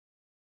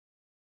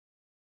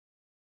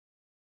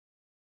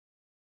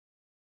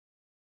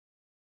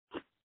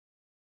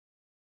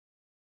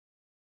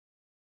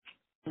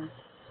Going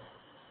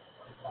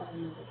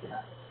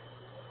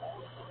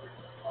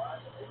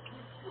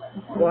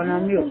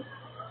on mute.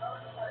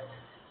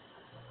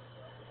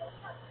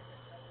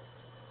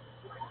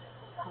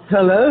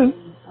 Hello?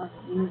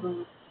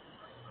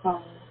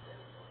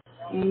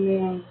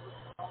 Amen.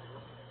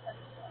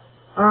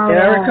 All right.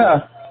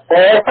 Erica,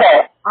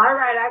 All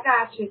right, I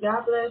got you.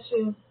 God bless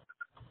you.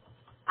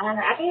 All right,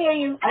 I can hear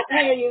you. All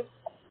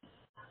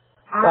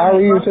how right,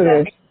 are you one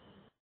today? second.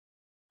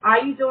 How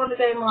you doing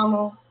today,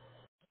 Mama?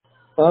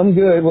 I'm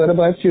good. What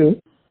about you?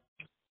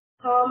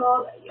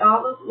 All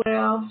is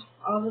well.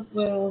 All is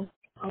well.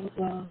 All is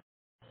well.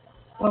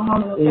 One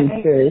moment,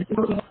 okay?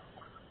 Okay.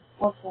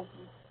 One second.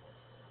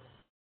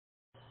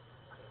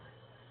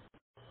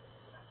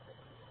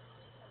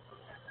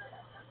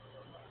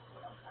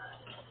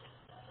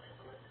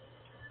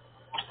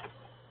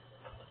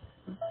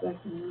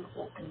 One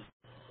second.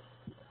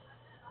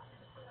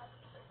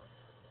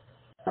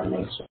 I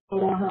make sure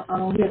I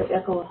don't hear the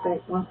echo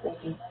effect. 1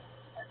 second.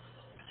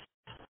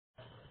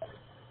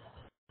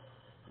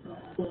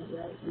 Let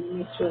me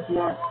make sure it's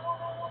not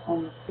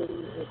on the city.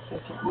 1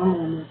 second. 1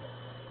 moment.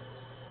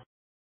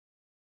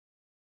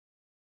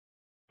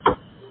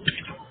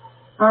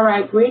 All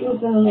right,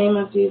 greetings in the name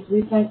of Jesus.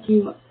 We thank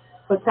you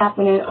for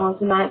tapping in on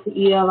tonight to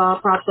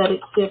ELR Prophetic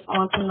Shift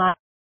on tonight.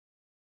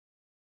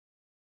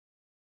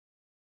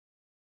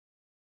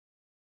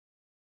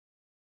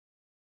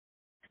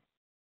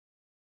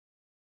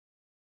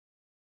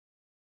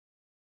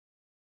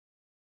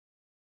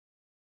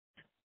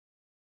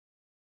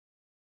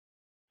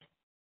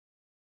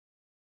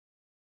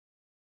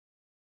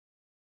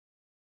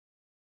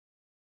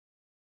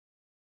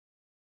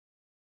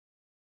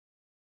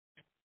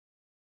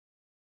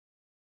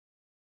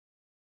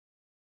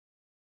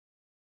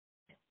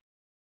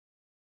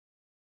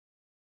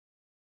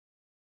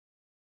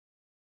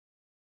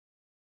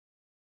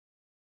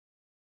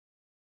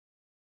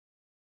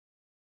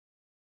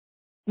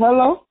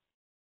 Hello?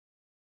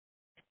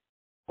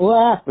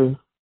 What happened?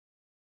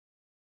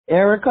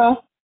 Erica?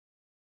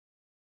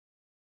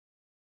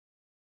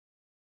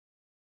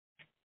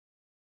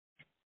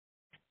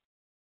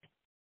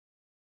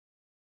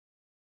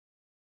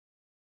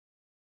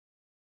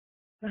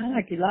 Sound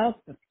like you lost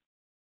her.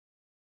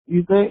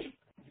 You think?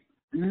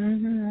 I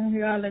don't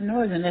hear all that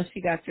noise unless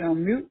she got you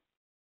on mute.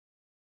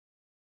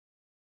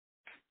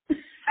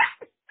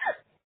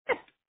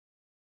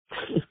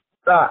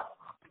 Stop.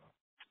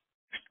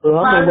 Well,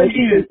 I'm Call gonna her wait to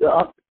again. see you.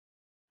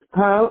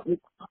 Huh?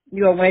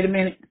 You gonna wait a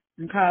minute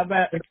and call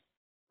back?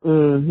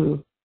 Mm-hmm.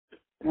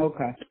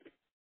 Okay.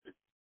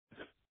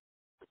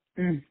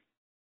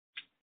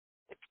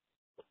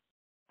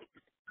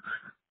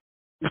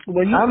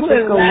 Well, you I'm clear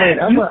just the gonna wait. line.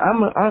 I'm You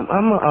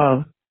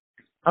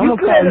gonna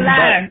clear call the you back.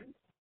 line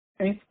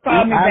and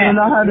call me I don't back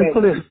know when how you're to ready.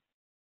 clear.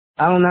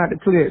 I don't know how to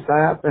clear it, so I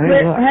have to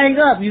hang up. Hang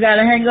up. You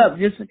gotta hang up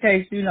just in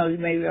case, you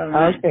may be on the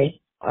line.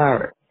 Okay. All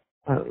right.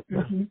 All right.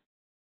 Mm-hmm.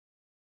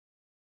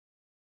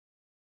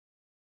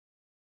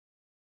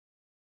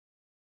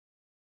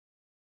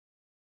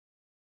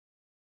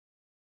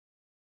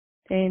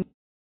 And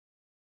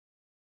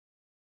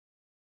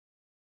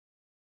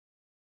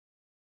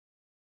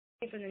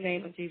in the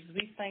name of Jesus,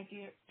 we thank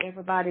you,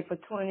 everybody, for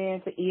tuning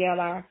in to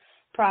ELR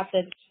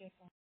Prophetic Shift.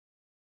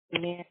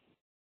 Amen.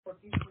 For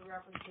future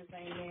references,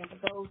 amen. For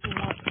those who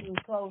want to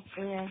close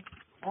in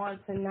on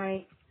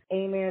tonight,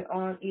 amen,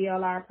 on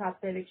ELR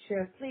Prophetic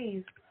Shift,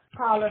 please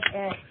call us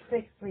at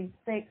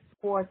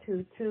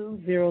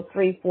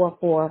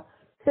 636-422-0344.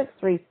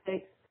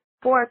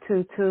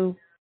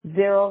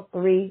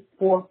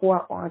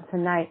 636-422-0344 on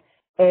tonight.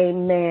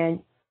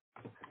 Amen.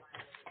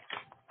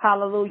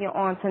 Hallelujah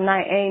on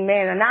tonight.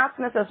 Amen.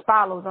 Announcements as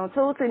follows. On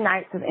Tuesday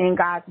nights is In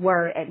God's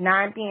Word at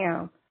 9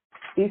 p.m.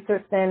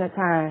 Eastern Standard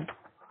Time,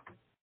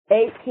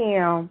 8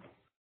 p.m.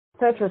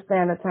 Central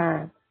Standard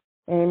Time.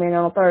 Amen.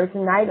 On Thursday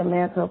night, a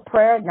mantle of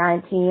prayer,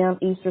 9 p.m.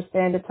 Eastern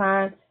Standard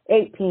Time,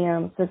 8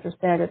 p.m. Central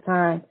Standard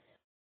Time.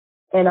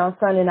 And on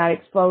Sunday night,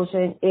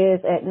 Explosion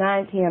is at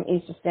 9 p.m.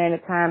 Eastern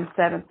Standard Time,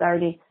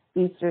 7:30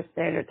 Eastern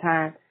Standard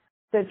Time,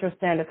 Central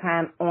Standard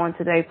Time on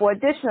today. For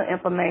additional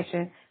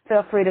information,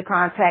 feel free to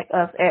contact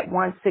us at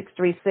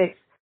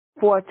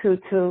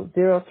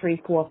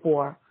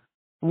 1-636-422-0344.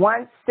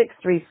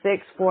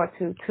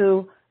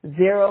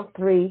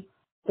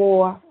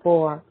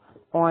 1-636-422-0344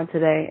 on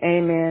today.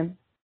 Amen.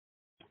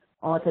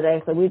 On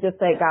today. So we just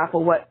thank God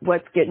for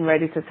what's getting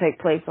ready to take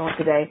place on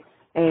today.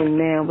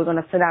 Amen. We're going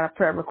to send out a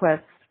prayer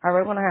request. All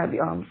right, we're going to have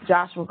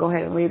Joshua go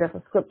ahead and read us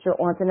a scripture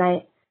on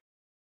tonight.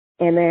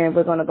 And then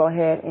we're going to go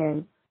ahead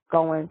and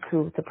go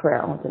into the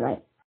prayer on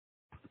tonight.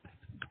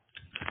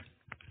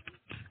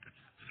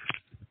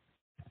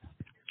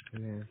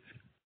 Amen.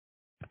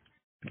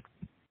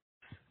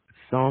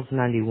 Psalms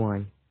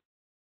 91.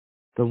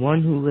 The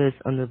one who lives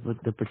under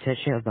the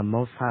protection of the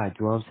Most High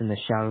dwells in the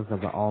shadows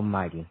of the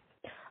Almighty.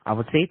 I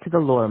will say to the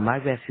Lord, my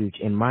refuge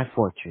and my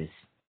fortress,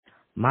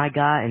 my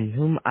God in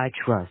whom I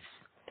trust.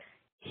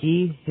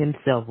 He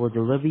himself will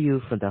deliver you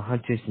from the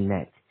hunter's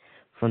net,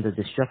 from the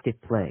destructive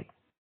plague.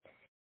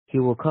 He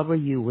will cover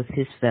you with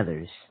his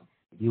feathers,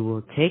 You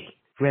will take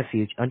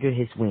refuge under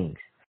his wings.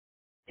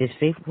 His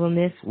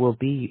faithfulness will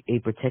be a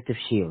protective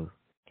shield.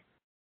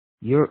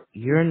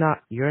 You're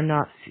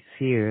not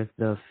fear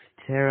the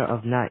terror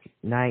of night,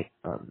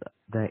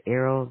 the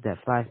arrow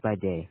that flies by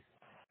day,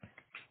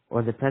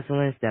 or the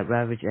pestilence that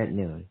ravage at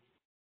noon.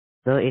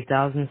 Though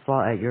 1,000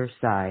 fall at your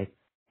side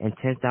and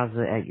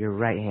 10,000 at your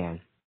right hand,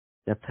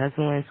 the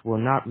pestilence will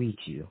not reach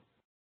you.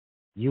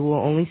 You will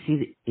only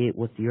see it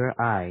with your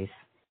eyes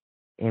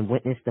and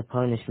witness the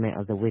punishment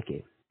of the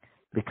wicked.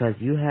 Because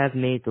you have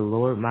made the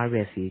Lord my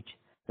refuge,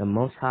 the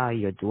Most High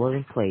your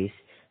dwelling place,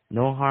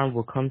 no harm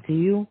will come to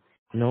you,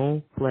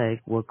 no plague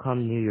will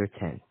come near your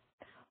tent.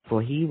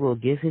 For he will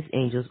give his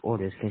angels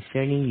orders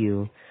concerning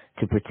you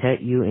to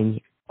protect you in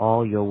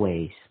all your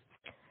ways.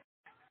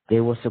 They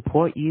will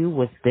support you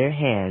with their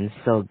hands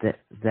so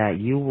that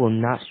you will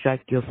not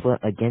strike your foot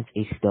against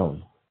a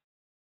stone.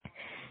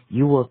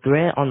 You will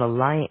tread on the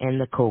lion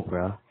and the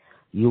cobra.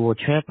 You will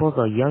trample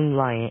the young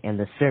lion and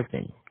the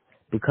serpent.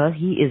 Because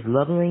he is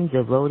lovingly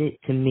devoted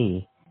to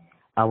me,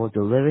 I will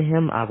deliver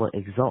him, I will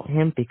exalt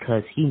him,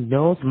 because he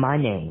knows my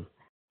name.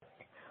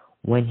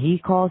 When he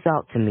calls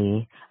out to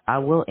me, I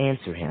will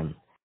answer him.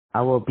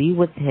 I will be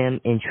with him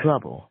in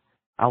trouble.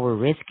 I will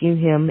rescue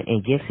him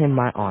and give him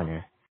my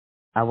honor.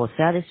 I will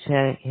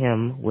satisfy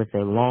him with a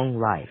long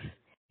life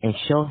and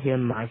show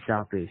him my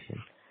salvation.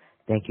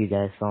 Thank you,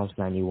 guys. Psalms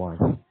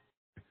 91.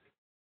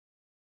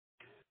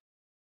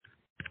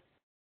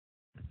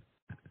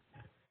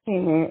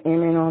 Amen.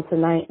 Amen on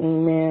tonight.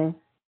 Amen.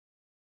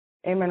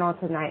 Amen on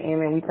tonight.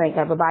 Amen. We thank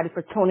everybody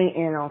for tuning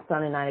in on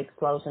Sunday Night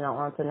Explosion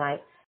on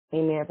tonight.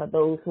 Amen. For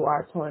those who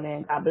are tuning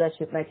in, God bless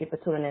you. Thank you for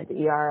tuning in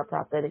to ER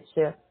Prophetic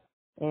Shift.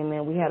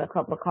 Amen. We had a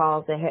couple of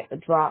calls that had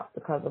to drop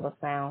because of a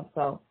sound.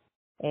 So,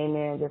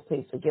 amen. Just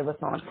please forgive us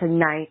on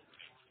tonight.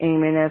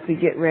 Amen. As we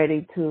get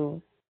ready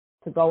to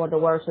go into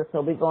worship.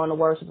 So we go into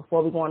worship.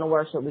 Before we go into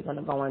worship, we're going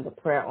to go into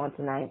prayer on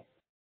tonight.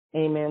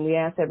 Amen. We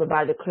ask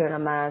everybody to clear their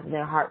minds and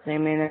their hearts.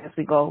 Amen. As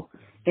we go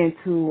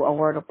into a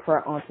word of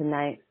prayer on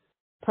tonight.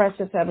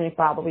 Precious Heavenly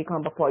Father, we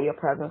come before your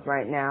presence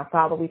right now.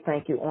 Father, we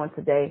thank you on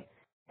today.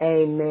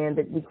 Amen.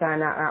 That we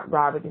find out Aunt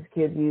Robert just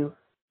give you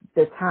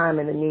the time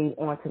and the need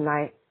on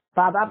tonight.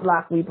 Father,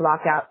 we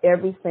block out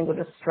every single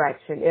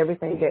distraction,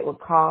 everything that would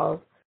cause,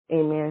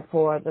 amen,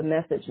 for the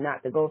message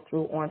not to go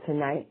through on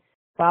tonight.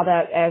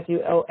 Father, as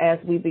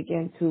we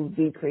begin to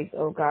decrease,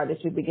 oh God,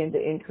 that you begin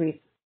to increase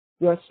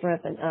your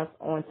strength in us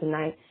on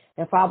tonight.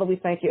 And Father, we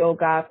thank you, oh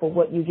God, for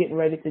what you're getting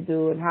ready to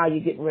do and how you're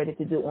getting ready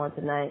to do on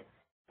tonight.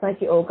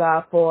 Thank you, oh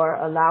God, for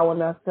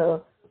allowing us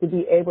to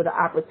be able the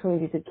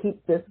opportunity to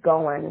keep this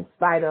going in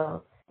spite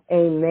of,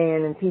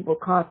 amen, and people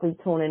constantly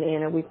tuning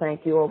in. And we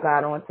thank you, oh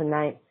God, on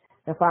tonight.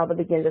 And Father,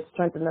 begin to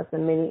strengthen us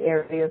in many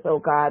areas, oh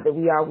God, that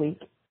we are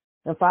weak.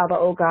 And Father,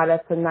 oh God, as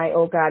tonight,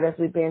 oh God, as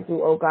we've been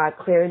through, oh God,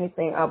 clear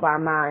anything of our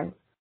minds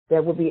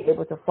that we'll be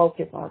able to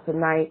focus on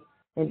tonight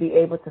and be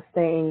able to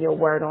stay in your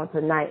word on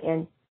tonight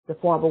in the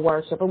form of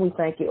worship. And we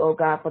thank you, oh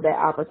God, for that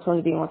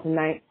opportunity on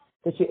tonight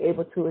that you're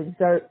able to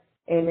exert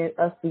in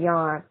us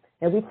beyond.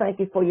 And we thank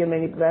you for your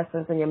many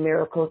blessings and your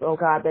miracles, oh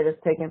God, that is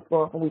taking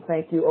forth. And we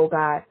thank you, oh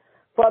God,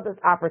 for this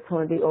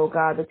opportunity, oh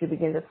God, that you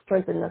begin to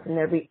strengthen us in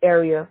every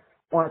area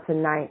on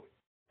tonight.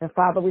 And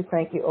Father, we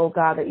thank you, oh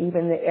God, that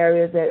even the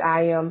areas that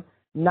I am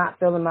not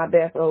feeling my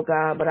best, oh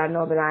God, but I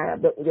know that I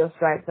have your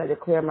stripes that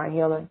declare my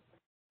healing.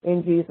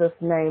 In Jesus'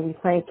 name, we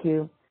thank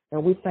you.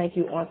 And we thank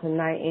you on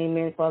tonight,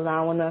 amen, for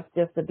allowing us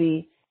just to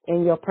be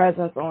in your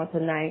presence on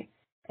tonight.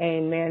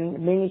 Amen.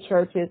 Many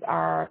churches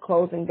are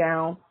closing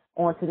down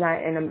on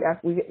tonight, and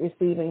we're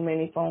receiving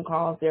many phone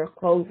calls. They're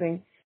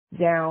closing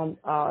down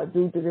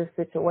due to this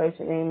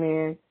situation,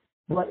 amen.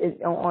 But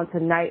on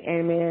tonight,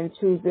 amen,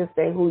 choose this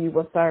day who you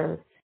will serve,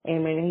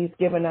 amen. And he's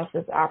given us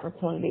this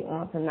opportunity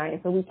on tonight.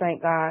 So we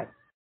thank God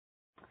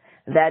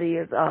that he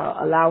is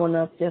allowing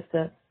us just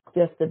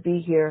to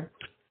be here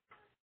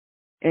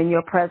in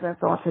your presence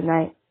on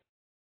tonight.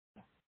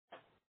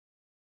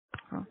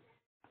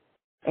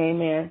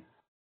 Amen.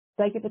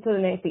 Thank you for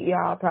tuning in to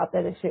ER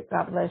Prophetic Shift.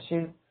 God bless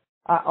you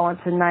on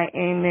tonight.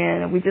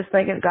 Amen. And we just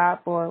thanking God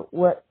for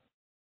what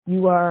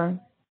you are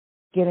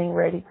getting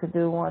ready to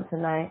do on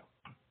tonight.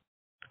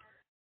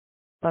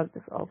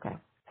 Okay.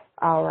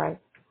 All right.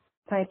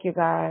 Thank you,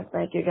 God.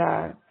 Thank you,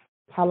 God.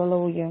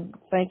 Hallelujah.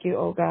 Thank you,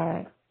 oh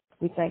God.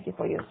 We thank you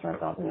for your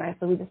strength on tonight.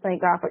 So we just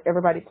thank God for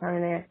everybody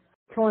tuning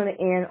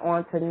in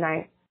on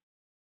tonight.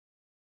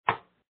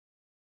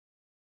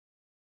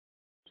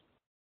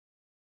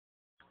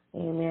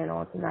 Amen.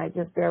 On tonight.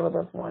 Just bear with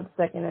us 1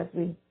 second as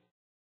we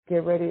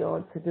get ready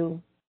on to do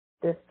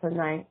this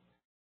tonight.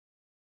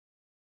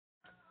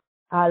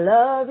 I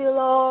love you,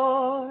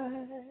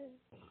 Lord,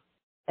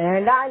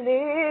 and I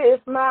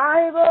lift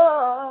my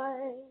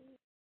voice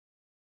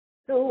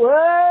to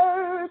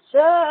worship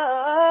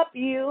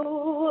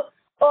you,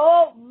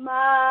 oh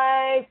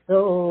my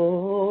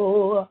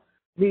soul,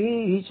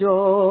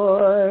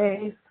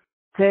 rejoice,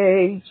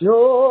 take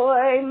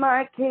joy,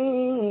 my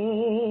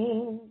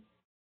King,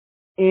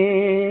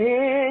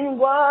 in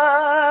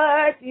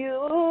what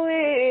you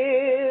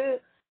hear,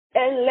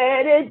 and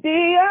let it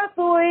be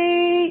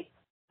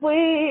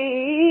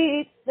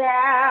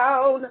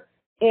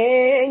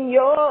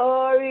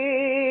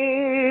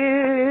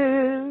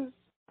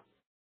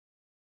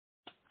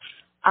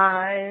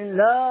I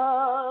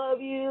love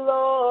you,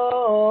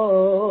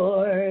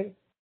 Lord,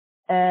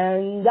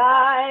 and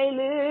I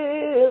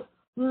lift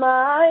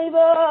my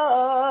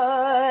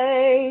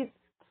voice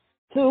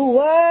to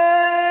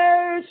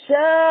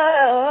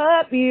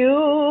worship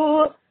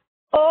you.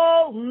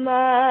 Oh,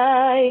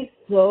 my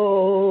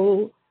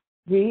soul,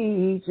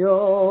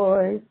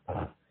 rejoice.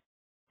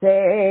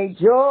 Take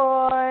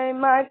joy,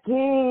 my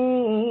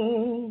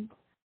King,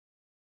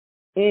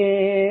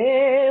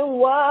 in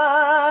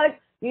what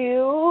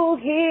you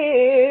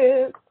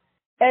hear,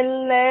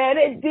 and let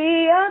it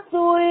be a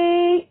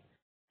sweet,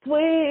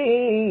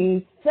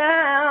 sweet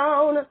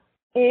sound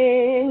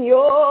in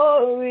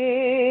your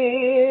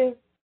ear.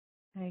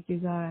 Thank you,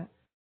 God.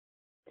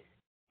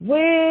 We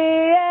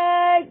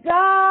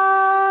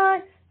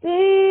exalt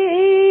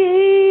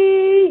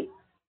thee.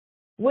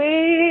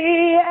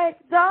 We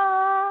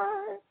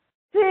exalt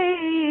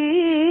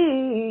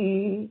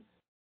thee.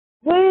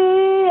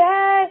 We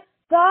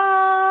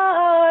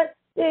exalt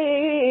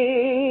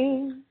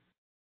thee.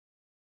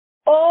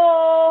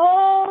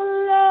 Oh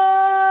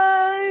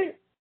Lord.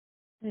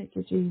 Thank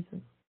you,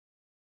 Jesus.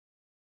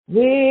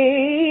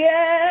 We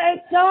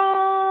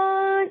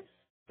exalt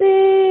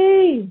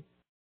thee.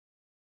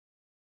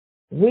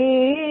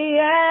 We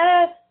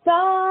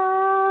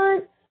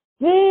exalt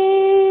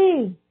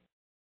thee.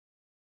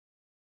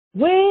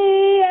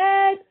 We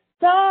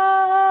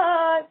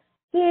exalt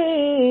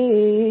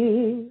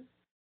thee.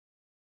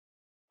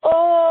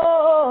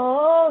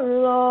 Oh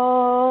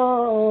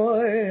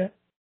Lord,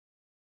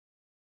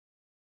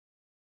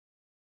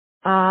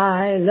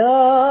 I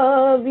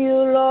love you,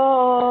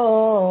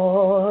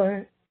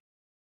 Lord,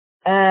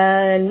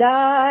 and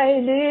I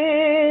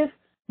lift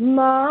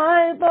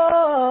my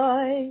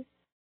voice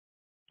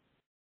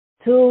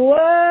to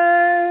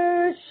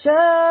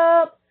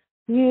worship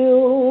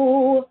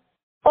you.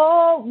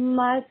 Oh,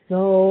 my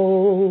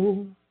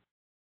soul,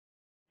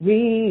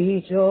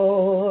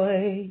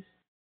 rejoice.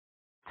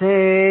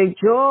 Take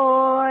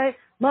joy,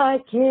 my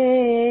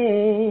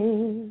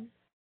King,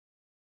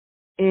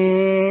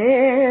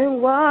 in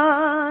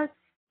what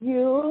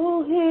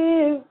you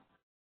hear,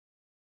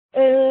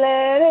 and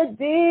let it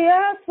be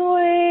a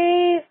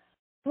sweet,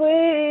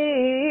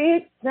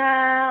 sweet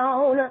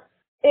sound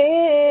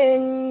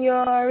in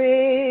your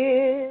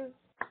ears.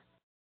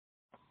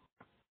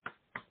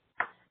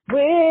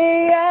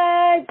 We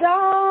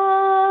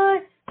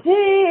exalt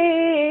thee.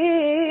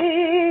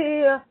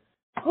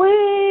 We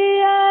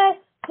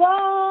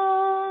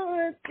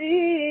exalt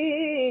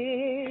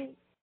thee.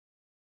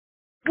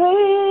 We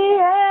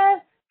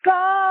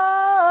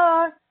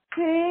exalt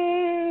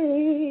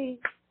thee.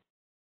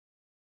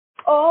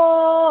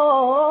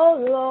 Oh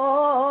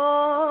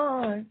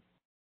Lord,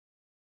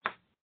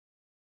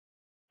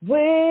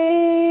 we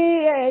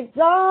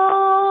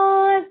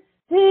exalt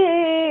thee.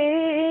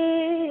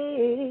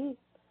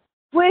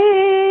 We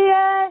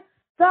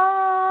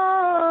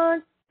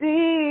exalt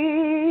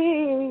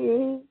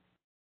thee,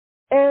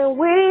 and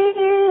we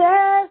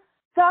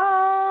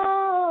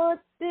exalt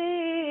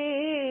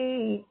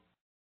thee,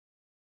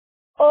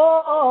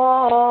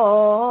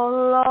 oh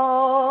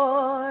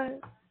Lord,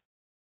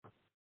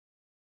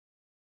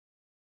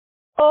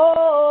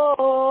 oh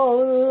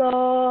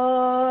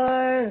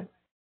Lord,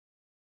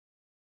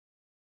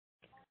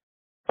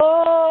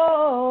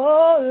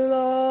 oh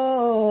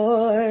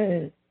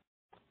Lord.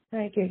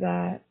 Thank you,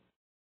 God.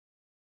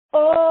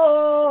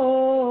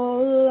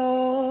 Oh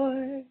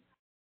Lord.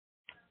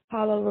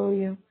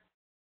 Hallelujah.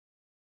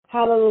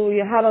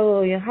 Hallelujah.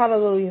 Hallelujah.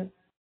 Hallelujah.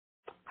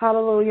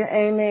 Hallelujah.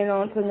 Amen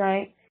on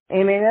tonight.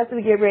 Amen. As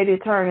we get ready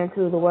to turn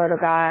into the Word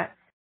of God.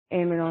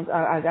 Amen.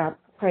 I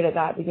pray that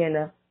God begin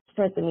to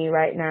strengthen me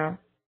right now.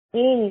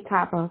 Any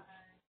type of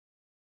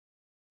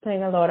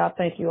thing, Lord, I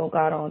thank you, oh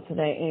God, on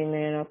today.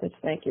 Amen. I just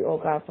thank you, oh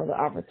God, for the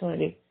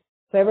opportunity.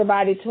 For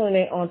everybody tuning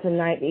in on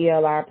tonight, the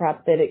ELR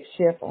prophetic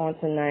shift on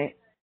tonight.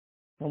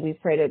 And we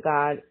pray that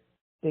God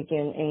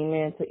begin,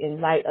 amen, to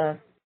enlighten us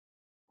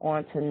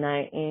on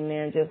tonight.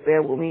 Amen. Just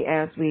bear with me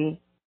as we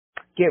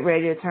get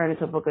ready to turn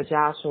into the book of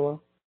Joshua.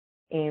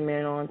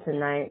 Amen. On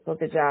tonight.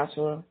 Book of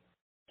Joshua,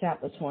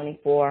 chapter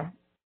 24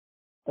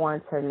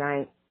 on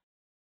tonight.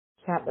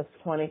 Chapter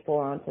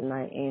 24 on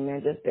tonight.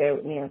 Amen. Just bear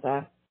with me as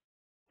I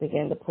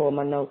begin to pull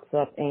my notes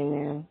up.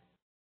 Amen.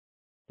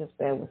 Just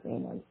bear with me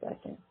 1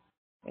 second.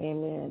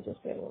 Amen.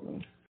 Just bear with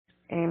me.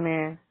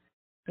 Amen.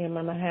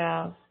 Amen.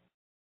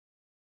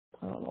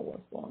 I don't know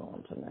what's going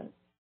on tonight.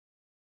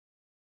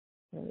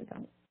 Really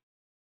don't.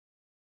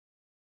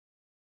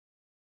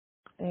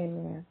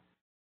 Amen.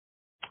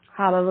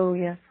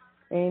 Hallelujah.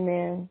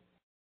 Amen.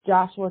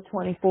 Joshua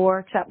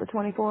 24, chapter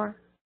 24.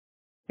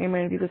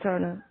 Amen. If you could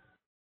turn to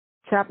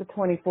chapter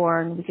 24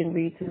 and we can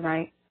read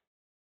tonight.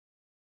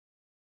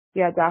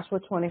 Yeah, Joshua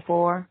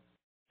 24.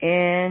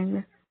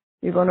 And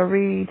we're going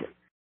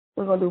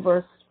to do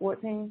verse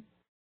 14.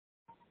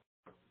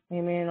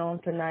 Amen.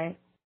 On tonight.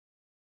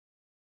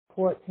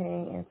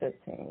 14 and 15.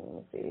 Let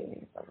me see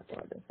if I can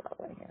sort this out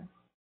right here.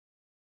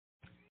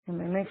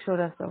 Amen. Make sure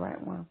that's the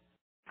right one.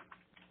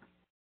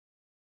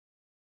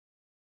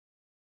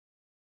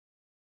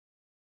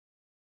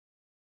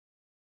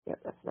 Yep,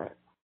 that's right.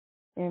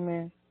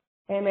 Amen.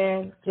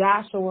 Amen.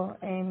 Joshua,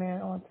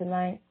 amen, on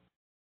tonight.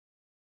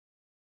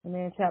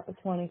 Amen. Chapter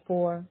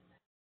 24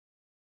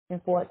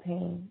 and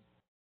 14.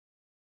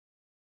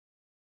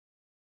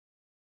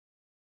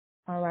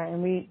 All right,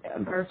 and read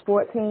verse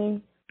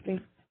 14.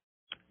 Read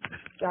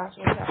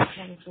Joshua chapter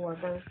 24,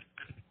 verse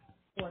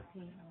 14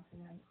 on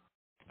tonight.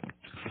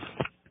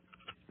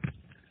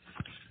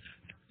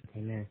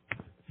 Amen.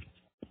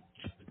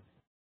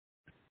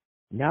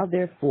 Now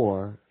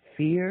therefore,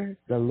 fear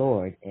the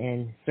Lord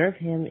and serve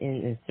him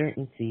in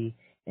certainty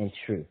and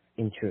truth,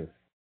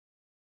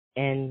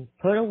 and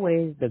put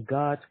away the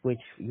gods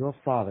which your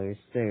fathers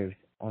served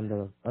on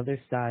the other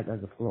side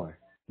of the flood,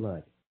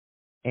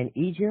 and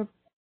Egypt,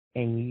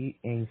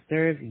 and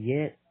serve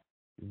yet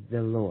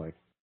the Lord.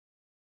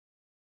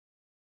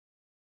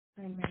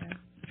 Amen.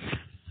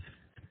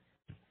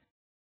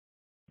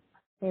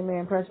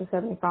 Amen. Precious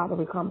Heavenly Father,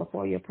 we come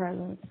before your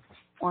presence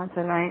on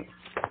tonight.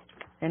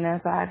 And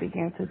as I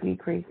begin to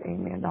decrease,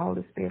 amen, the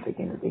Holy Spirit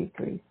begin to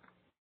decrease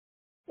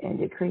and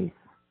decrease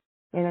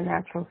in a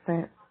natural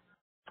sense.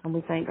 And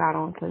we thank God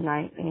on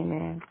tonight,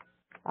 amen.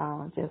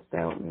 Just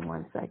bear with me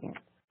 1 second.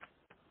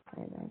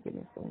 Amen. Give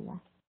me some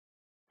water.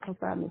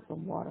 Provide me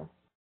some water.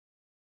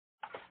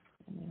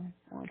 Amen.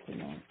 On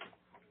tonight.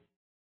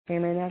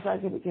 Amen. As I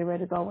get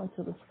ready to go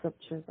into the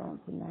scriptures on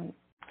tonight.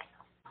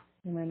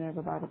 Amen.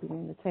 Everybody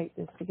begin to take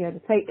this together.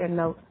 Take their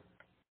notes.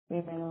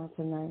 Amen. On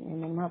tonight.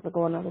 Amen. I'm going to have to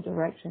go another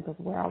direction because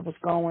where I was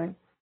going,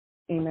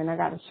 amen, I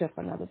got to shift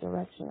another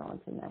direction on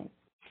tonight.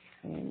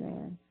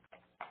 Amen.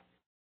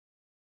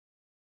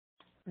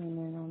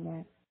 Amen on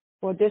that.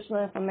 For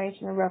additional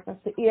information in reference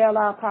to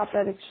ELR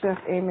Prophetic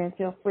Shift, amen,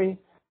 feel free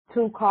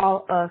to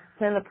call us,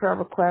 send a prayer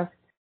request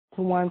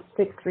to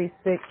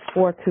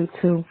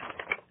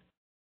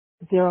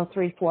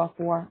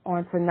 1-636-422-0344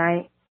 on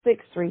tonight,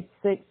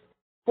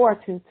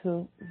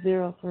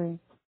 636-422-0344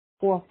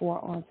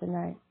 on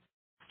tonight.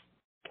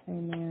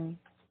 Amen.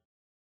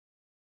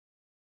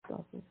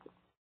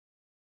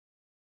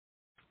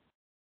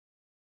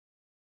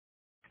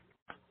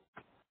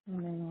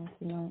 Amen on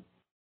tonight.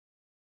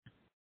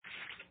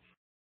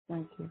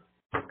 Thank you.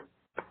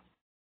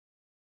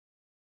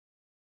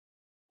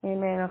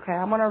 Amen. Okay,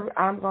 I'm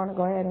gonna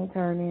go ahead and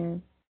turn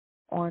in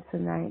on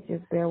tonight.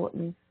 Just bear with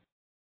me.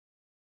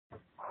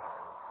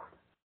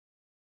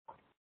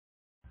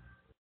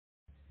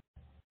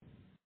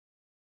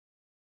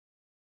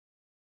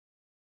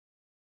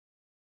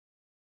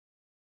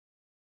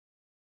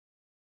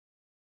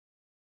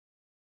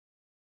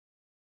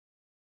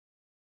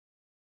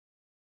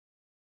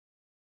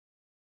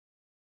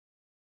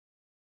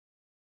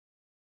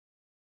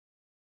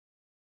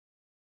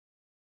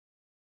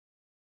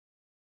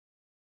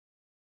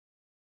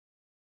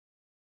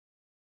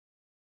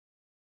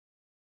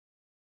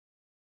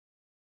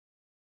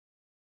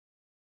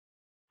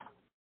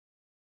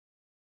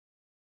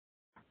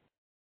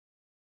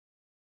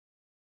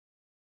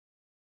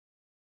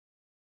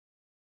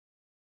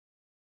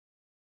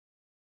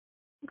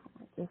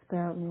 Just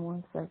bear with me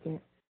 1 second.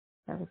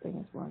 Everything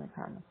is running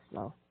kind of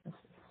slow. It's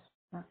just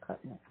not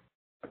cutting it.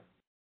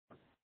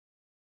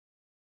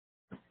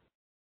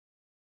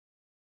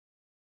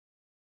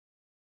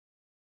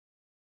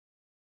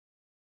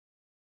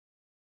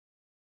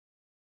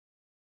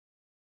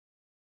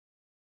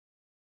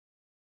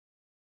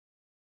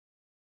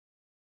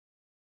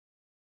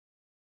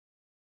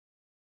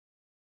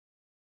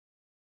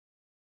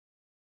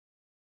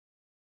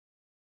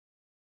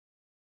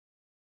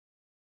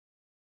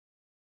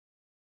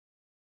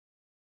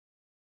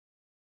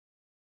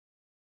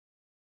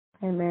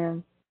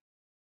 Amen.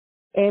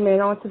 Amen.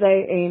 On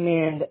today,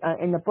 amen.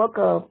 In the book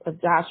of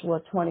Joshua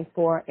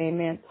 24,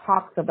 amen,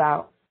 talks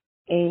about,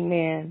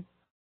 amen,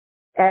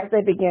 as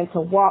they begin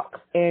to walk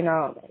and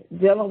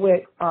dealing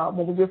with,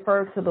 when we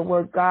refer to the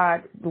word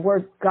God,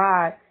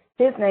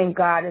 his name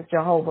God is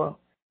Jehovah.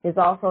 His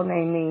also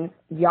name means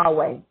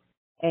Yahweh.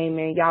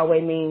 Amen. Yahweh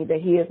means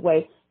that he is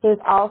way. His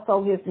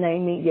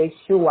name means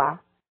Yeshua.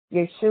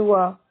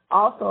 Yeshua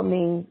also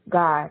means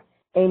God.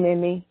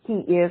 Amen. Means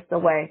he is the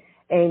way.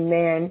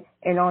 Amen.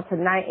 And on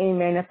tonight,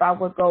 amen, if I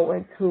would go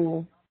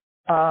into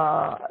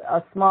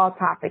a small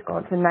topic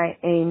on tonight,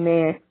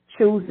 amen,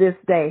 choose this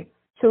day.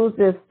 Choose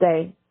this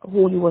day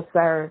who you will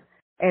serve.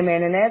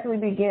 Amen. And as we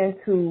begin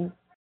to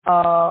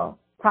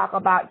talk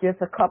about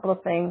just a couple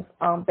of things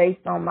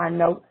based on my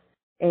notes,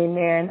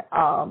 amen,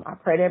 I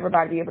pray that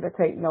everybody be able to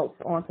take notes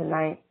on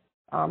tonight.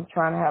 I'm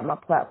trying to have my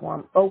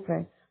platform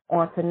open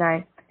on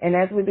tonight. And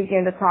as we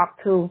begin to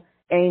talk to,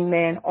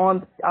 amen,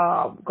 on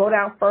go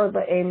down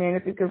further, amen,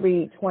 if you could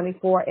read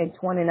 24 and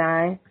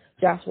 29,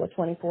 Joshua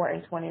 24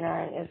 and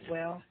 29 as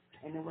well.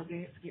 And then we'll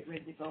get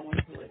ready to go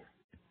into it.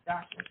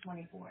 Joshua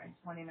 24 and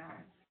 29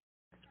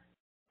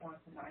 on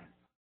tonight.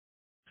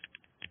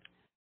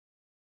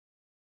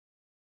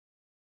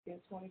 Yeah,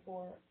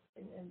 24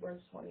 and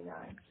verse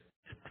 29.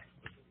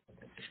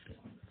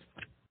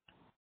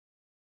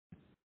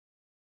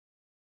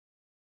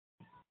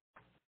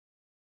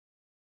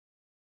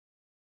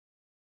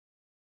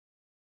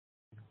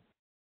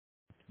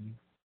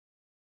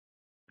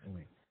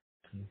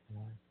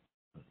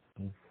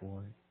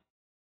 24.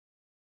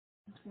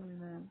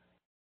 29.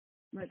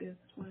 Right there,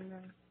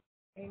 29.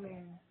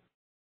 Amen.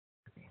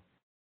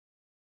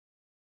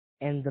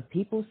 And the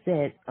people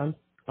said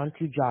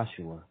unto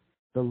Joshua,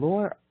 the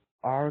Lord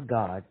our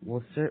God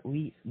will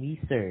we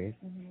serve,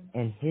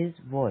 and his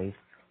voice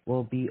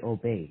will be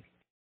obeyed.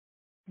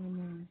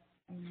 Amen.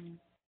 Amen.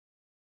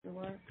 The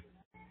word?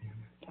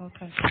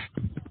 Okay.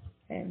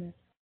 Amen.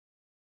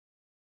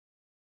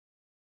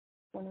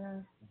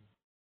 29.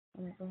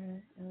 Go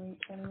ahead and read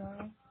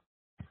 29.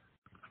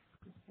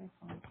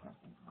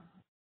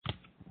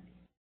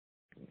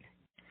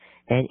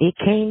 And it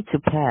came to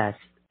pass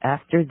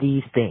after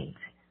these things,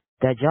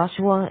 that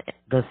Joshua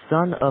the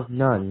son of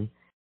Nun,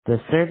 the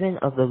servant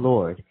of the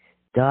Lord,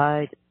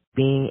 died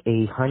being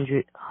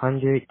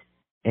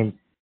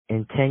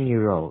 110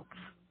 years old.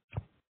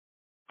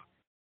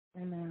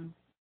 Amen.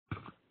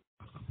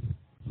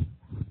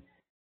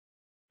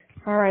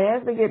 All right,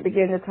 as we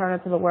begin to turn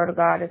into the Word of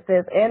God, it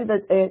says in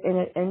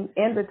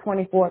the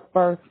 24th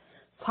verse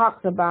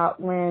talks about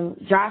when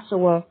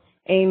Joshua,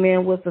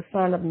 amen, was the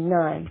son of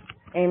Nun.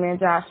 Amen,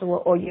 Joshua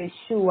or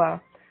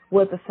Yeshua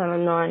was the son of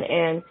Nun.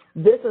 And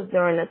this is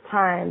during the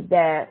time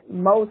that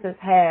Moses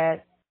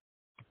had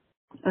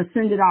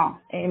ascended off.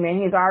 Amen.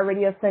 He's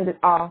already ascended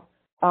off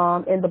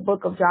in the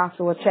book of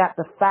Joshua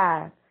chapter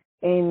 5.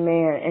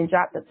 Amen. In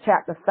chapter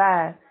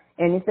 5.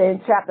 And it says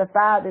in chapter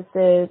 5, it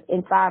says,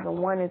 in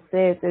 5:1, it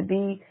says to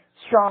be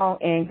strong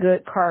and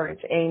good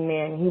courage.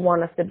 Amen. He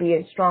wants us to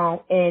be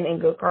strong and in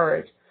good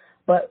courage.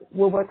 But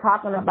what we're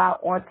talking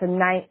about on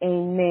tonight,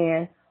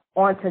 amen,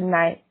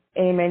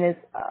 is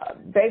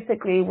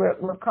basically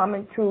we're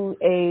coming to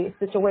a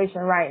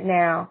situation right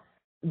now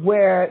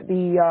where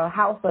the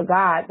house of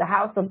God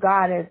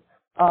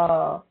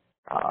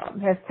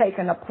has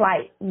taken a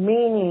plight,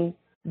 meaning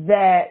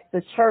that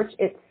the church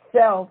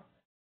itself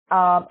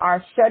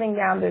are shutting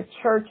down their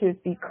churches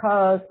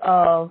because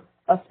of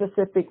a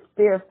specific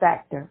fear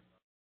factor.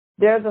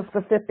 There's a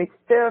specific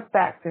fear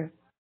factor,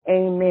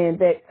 amen,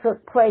 that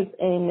took place,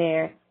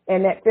 amen,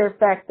 and that fear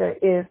factor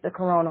is the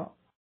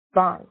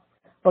coronavirus.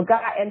 But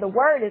God, and the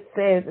word it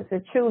says,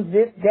 choose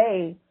this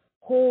day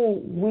who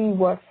we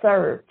will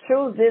serve.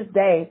 Choose this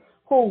day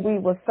who we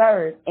will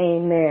serve,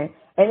 amen.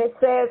 And it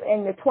says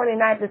in the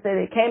 29th, it says,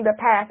 it came to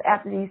pass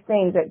after these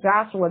things that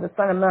Joshua, the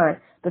son of Nun,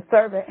 the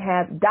servant,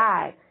 has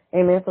died.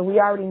 Amen. So we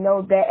already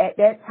know that at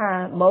that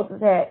time, Moses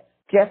had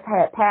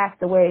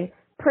passed away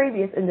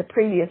in the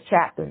previous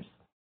chapters.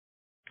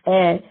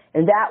 And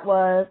that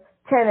was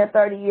 10 and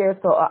 30 years.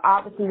 So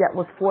obviously that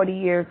was 40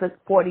 years,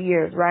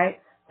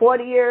 right?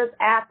 40 years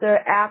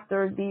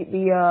after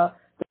the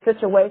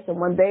situation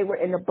when they were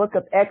in the book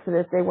of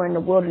Exodus, they were in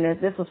the wilderness.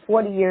 This was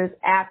 40 years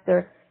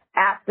after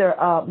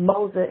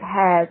Moses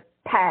had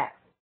passed.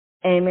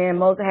 Amen.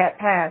 Moses had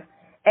passed.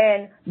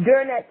 And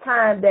during that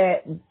time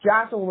that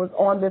Joshua was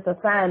on this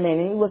assignment,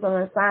 and he was on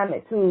an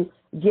assignment to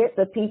get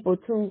the people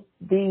to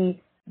the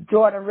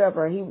Jordan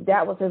River.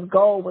 That was his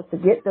goal, was to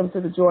get them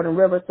to the Jordan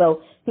River.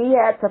 So he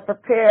had to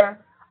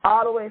prepare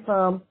all the way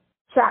from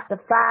chapter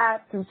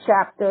 5 to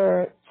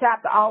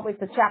all the way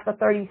to chapter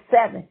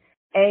 37.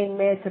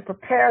 Amen. To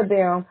prepare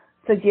them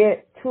to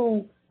get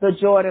to the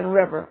Jordan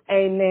River.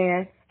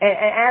 Amen. And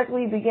as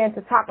we begin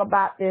to talk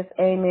about this,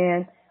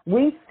 amen,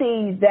 we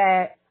see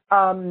that,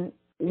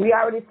 we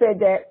already said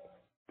that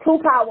two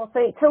powerful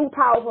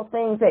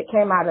things that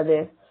came out of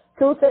this.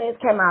 Two things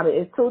came out of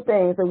it. Two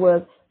things. It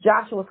was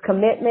Joshua's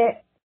commitment,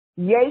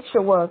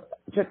 Yeshua's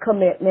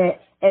commitment,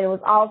 and it was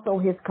also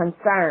his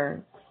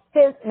concern.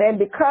 And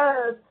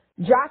because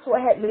Joshua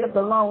had lived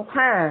a long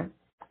time,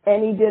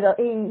 and he did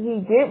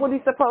what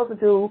he's supposed to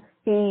do.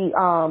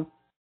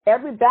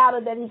 Every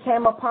battle that he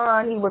came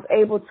upon, he was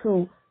able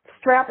to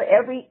trample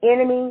every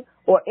enemy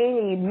or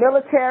any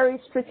military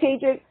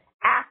strategic.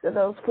 After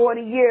those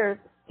 40 years,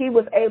 he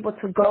was able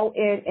to go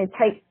in and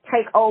take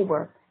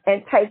over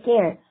and take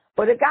in.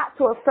 But it got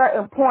to a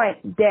certain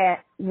point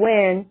that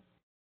when,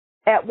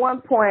 at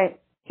one point,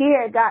 he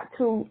had got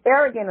too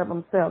arrogant of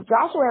himself.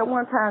 Joshua at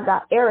one time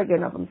got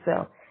arrogant of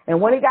himself.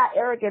 And when he got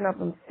arrogant of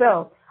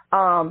himself,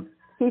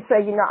 he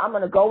said, I'm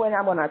going to go in,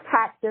 I'm going to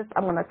attack this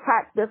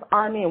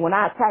army. And when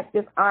I attack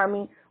this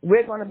army,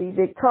 we're going to be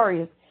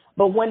victorious.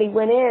 But when he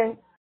went in,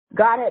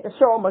 God had to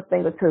show him a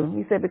thing or two.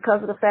 He said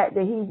because of the fact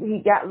that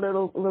he got a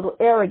little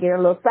arrogant, a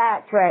little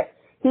sidetracked,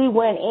 he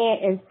went in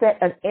and set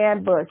an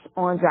ambush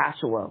on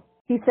Joshua.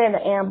 He set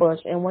an ambush,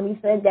 and when he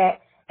said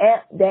that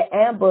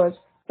ambush,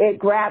 it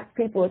grabs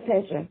people's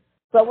attention.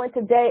 So when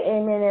today,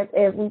 amen,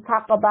 as we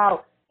talk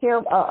about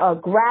him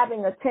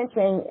grabbing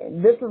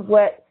attention, this is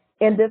what,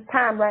 in this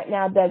time right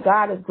now, that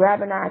God is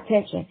grabbing our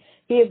attention.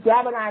 He is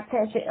grabbing our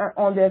attention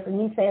on this,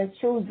 and he's saying,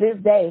 choose this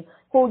day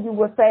who you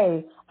will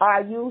save.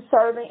 Are you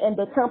serving in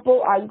the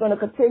temple? Are you going to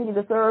continue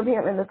to serve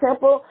him in the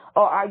temple?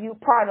 Or are you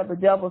part of the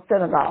devil's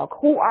synagogue?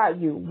 Who are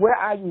you? Where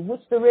are you?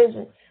 Which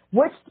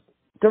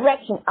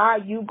direction are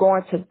you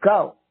going to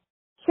go?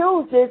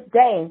 Choose this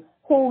day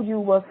who you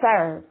will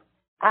serve.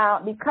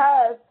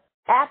 Because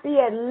after he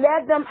had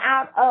led them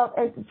out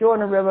into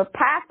Jordan River,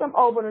 passed them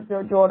over to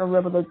the Jordan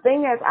River, the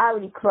thing has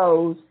already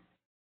closed.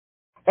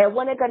 And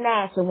when it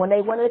Ganesh, and when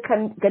they went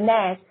to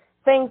Ganesh,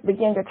 things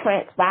begin to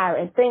transpire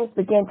and things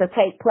begin to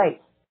take place.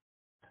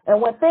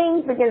 And when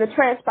things begin to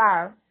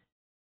transpire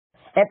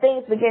and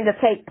things begin to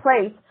take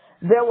place,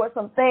 there were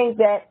some things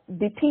that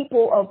the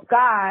people of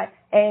God,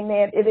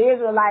 amen, the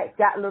Israelites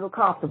got a little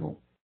comfortable.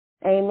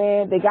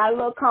 Amen. They got a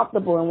little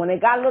comfortable. And when they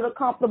got a little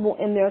comfortable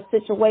in their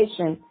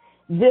situation,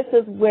 this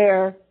is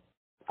where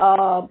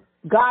God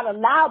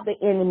allowed the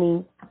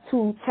enemy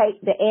to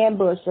take the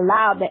ambush,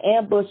 allowed the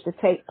ambush to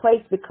take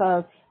place,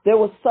 because there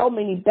were so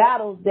many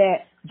battles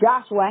that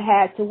Joshua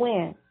had to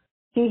win.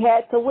 He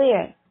had to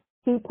win.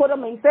 He put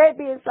them, he said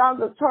be a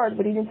strong of church,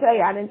 but he didn't tell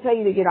you, I didn't tell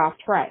you to get off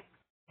track.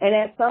 And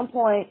at some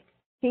point,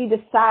 he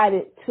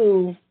decided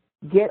to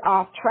get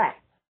off track.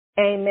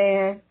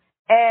 Amen.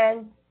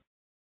 And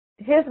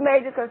his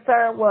major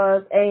concern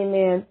was,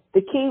 amen,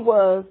 the key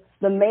was,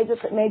 the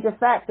major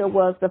factor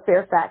was the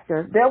fear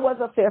factor. There was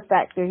a fear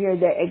factor here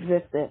that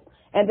existed.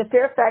 And the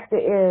fear factor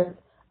is,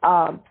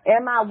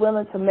 am I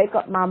willing to make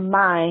up my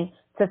mind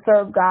to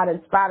serve God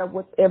in spite of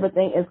what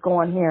everything is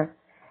going here?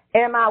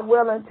 Am I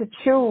willing to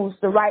choose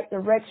the right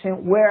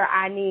direction where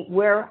I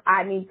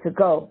need to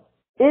go?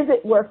 Is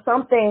it worth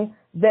something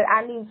that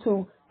I need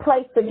to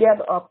place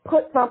together or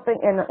put something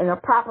in a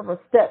proper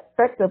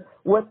perspective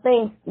where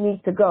things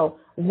need to go?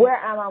 Where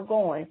am I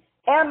going?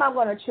 Am I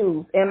going to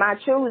choose? Am I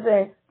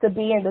choosing to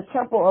be in the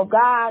temple of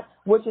God,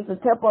 which is the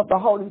temple of the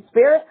Holy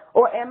Spirit,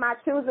 or am I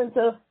choosing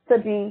to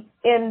be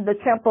in the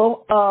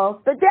temple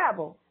of the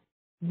devil?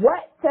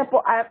 What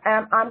temple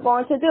I'm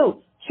going to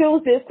do?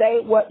 Choose this day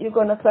what you're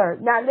going to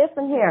serve. Now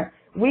listen here.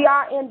 We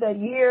are in the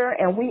year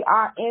and we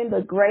are in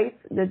the grace,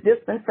 the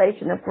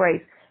dispensation of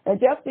grace. And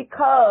just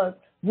because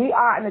we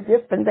are in the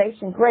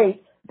dispensation of grace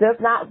does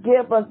not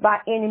give us by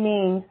any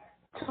means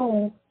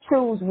to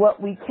choose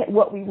what we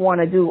want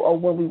to do or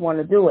when we want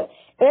to do it.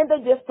 In the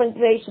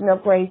dispensation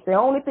of grace, the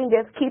only thing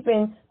that's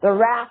keeping the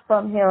wrath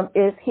from him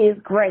is his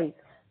grace.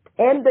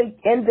 In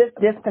this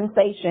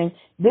dispensation,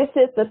 this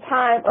is the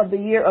time of the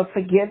year of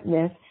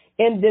forgiveness.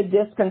 In the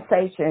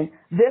dispensation,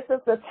 this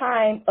is the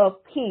time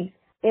of peace.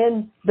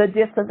 In the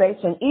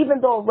dispensation, even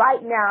though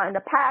right now in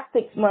the past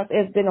 6 months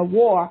it's been a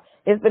war,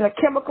 it's been a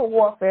chemical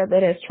warfare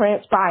that has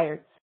transpired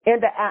in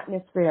the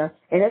atmosphere,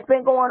 and it's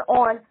been going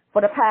on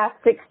for the past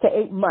 6 to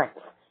 8 months.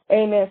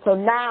 Amen. So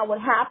now what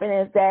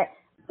happened is that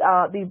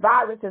the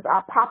viruses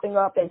are popping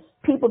up and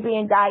people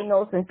being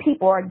diagnosed and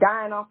people are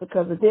dying off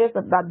because of this,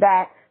 about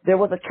that. There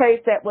was a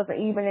case that was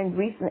even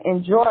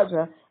in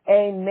Georgia,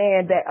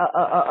 amen, that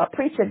a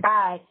preacher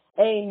died,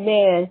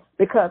 amen,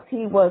 because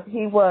he was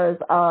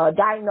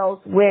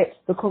diagnosed with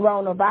the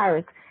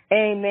coronavirus.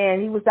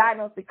 Amen. He was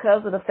diagnosed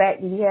because of the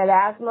fact that he had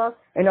asthma,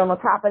 and on the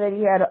top of that,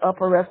 he had an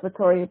upper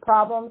respiratory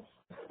problem,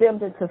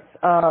 stemmed into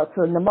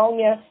to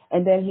pneumonia,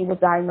 and then he was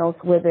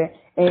diagnosed with it.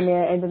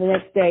 Amen. And then the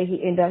next day,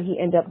 he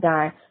ended up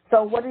dying.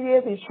 So what it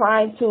is, he's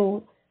trying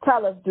to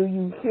tell us, do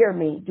you hear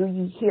me? Do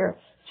you hear?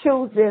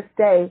 Choose this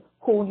day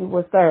who you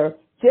will serve.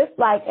 Just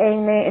like,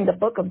 amen, in the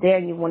book of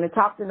Daniel, when it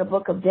talks in the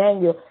book of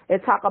Daniel,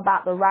 it talk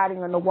about the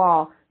writing on the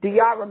wall. Do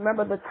y'all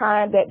remember the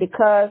time that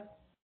because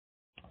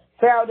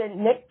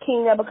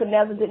King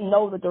Nebuchadnezzar didn't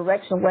know the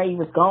direction where he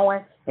was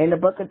going in the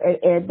book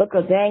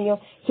of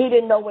Daniel? He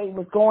didn't know where he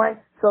was going.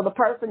 So the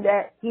person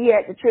that he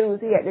had to choose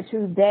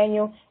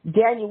Daniel.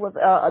 Daniel was,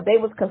 they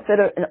was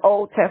considered an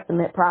Old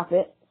Testament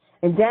prophet,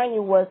 and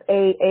Daniel was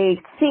a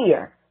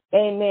seer.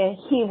 Amen.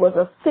 He was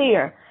a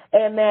seer.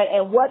 Amen.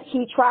 And what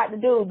he tried to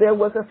do, there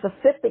was a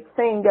specific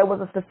thing, there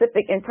was a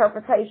specific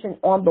interpretation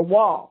on the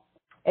wall.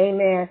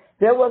 Amen.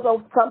 There was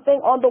something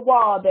on the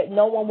wall that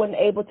no one was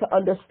able to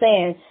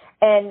understand.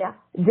 And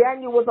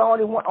Daniel was the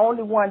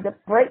only one to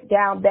break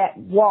down that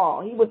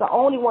wall. He was the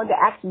only one to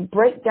actually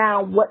break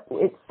down what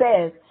it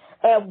says.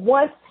 And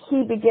once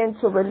he began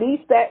to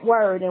release that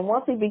word, and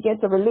once he began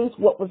to release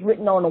what was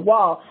written on the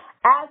wall,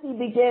 as he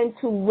began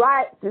to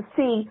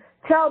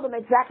tell them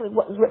exactly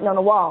what was written on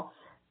the wall,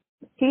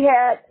 he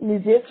had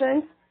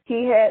musicians,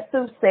 he had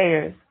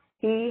soothsayers,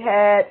 he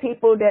had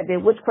people that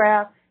did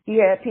witchcraft, he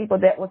had people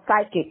that were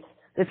psychics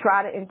to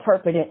try to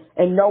interpret it,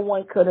 and no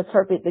one could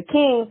interpret. The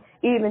king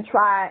even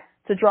tried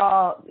to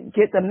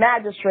get the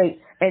magistrate,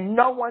 and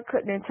no one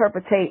couldn't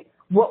interpret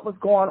what was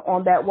going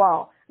on that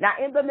wall. Now,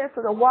 in the midst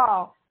of the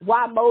wall,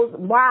 why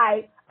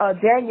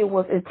Daniel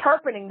was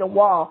interpreting the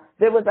wall,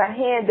 there was a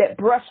hand that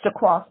brushed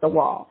across the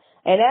wall.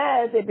 And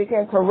as it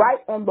began to write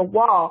on the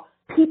wall,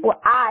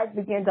 people's eyes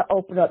began to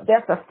open up.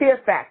 That's a fear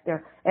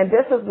factor. And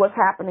this is what's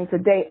happening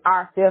today,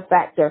 our fear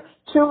factor.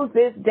 Choose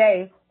this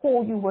day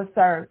who you will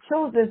serve.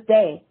 Choose this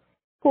day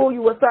who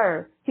you will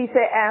serve. He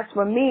said, as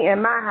for me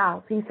and my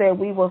house, he said,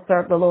 we will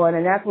serve the Lord.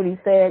 And that's what he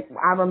said.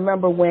 I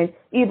remember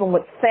even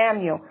with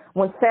Samuel,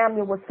 when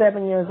Samuel was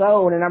 7 years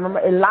old, and I remember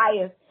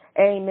Elias,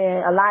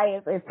 amen,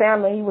 Elias and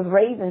Samuel, he was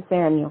raising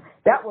Samuel.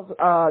 That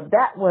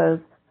was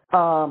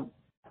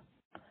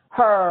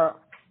her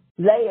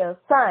Leah's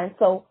son.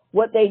 So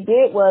what they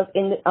did was,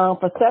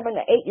 for 7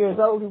 to 8 years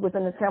old, he was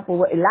in the temple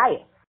with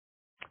Elias.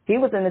 He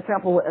was in the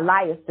temple with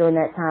Elias during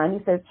that time.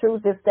 He said,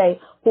 choose this day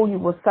who you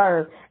will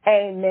serve.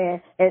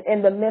 Amen. And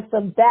in the midst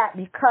of that,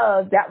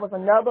 because that was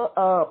another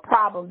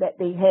problem that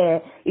they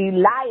had,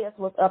 Elias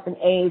was up in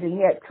age, and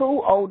he had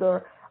two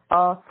older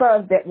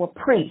sons that were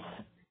priests.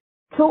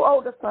 Two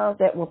older sons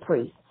that were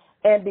priests.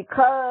 And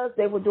because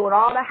they were doing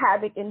all the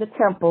havoc in the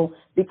temple,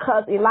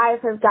 because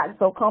Elias has gotten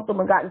so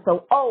comfortable and gotten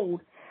so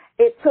old,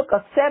 it took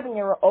a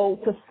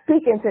 7-year-old to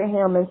speak into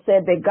him and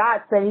said that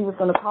God said he was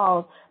going to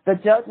cause the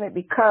judgment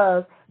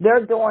because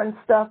they're doing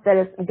stuff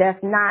that's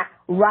not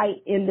right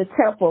in the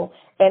temple.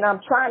 And I'm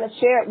trying to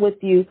share it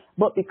with you,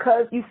 but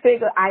because you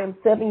figure I am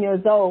 7 years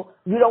old,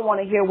 you don't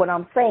want to hear what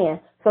I'm saying.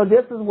 So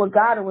this is what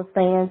God was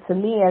saying to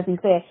me, as he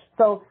said.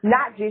 So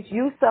not just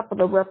you suffer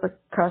the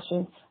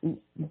repercussions,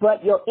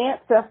 but your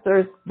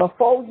ancestors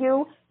before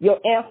you, your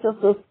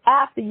ancestors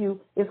after you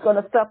is going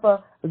to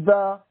suffer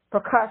the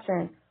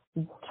percussion.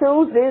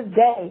 Choose this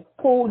day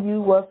who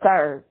you will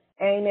serve.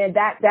 Amen.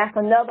 That's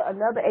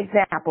another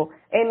example.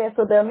 Amen.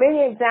 So there are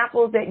many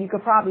examples that you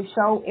could probably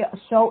show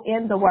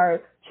in the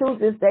word. Choose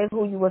this day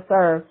who you will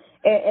serve.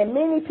 And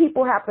many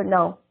people have to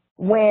know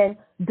when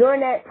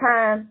during that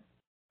time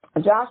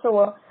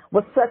Joshua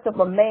was such of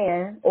a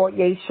man, or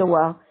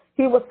Yeshua,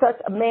 he was such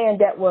a man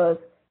that was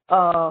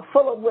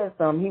full of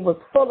wisdom. He was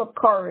full of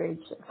courage,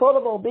 full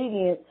of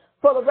obedience,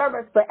 full of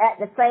reverence, but at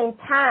the same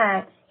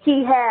time,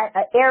 he had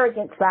an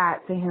arrogant side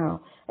to him.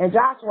 And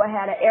Joshua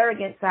had an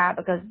arrogant side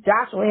because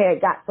Joshua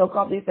had got so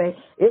comfortable. He said,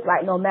 it's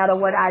like no matter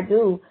what I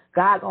do,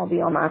 God's going to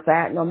be on my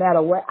side. No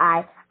matter what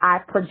I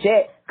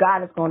project,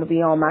 God is going to be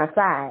on my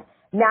side.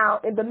 Now,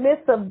 in the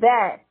midst of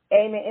that,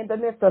 amen, in the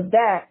midst of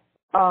that,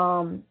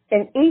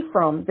 in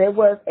Ephraim, there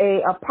was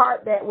a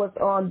part that was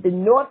on the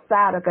north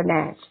side of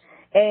Ganash.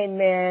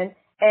 Amen.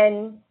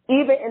 And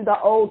even in the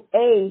old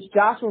age,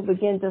 Joshua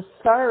began to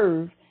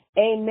serve,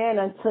 amen,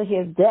 until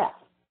his death.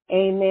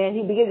 Amen.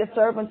 He began to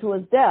serve unto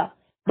his death.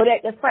 But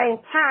at the same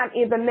time,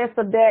 in the midst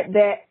of that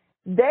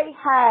they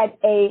had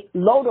a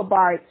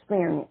Lodabar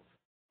experience.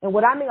 And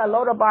what I mean a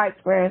Lodabar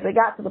experience, they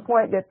got to the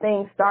point that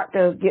things start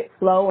to get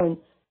slow and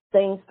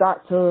things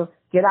start to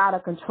get out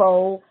of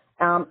control.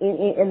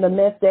 In the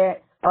midst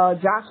that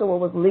Joshua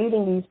was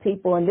leading these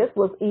people, and this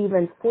was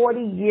even 40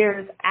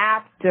 years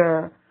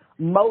after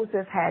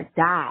Moses had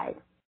died.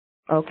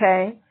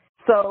 Okay?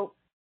 So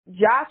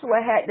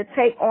Joshua had to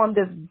take on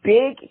this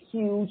big,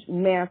 huge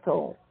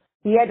mantle.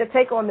 He had to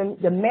take on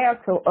the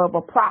mantle of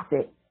a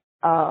prophet.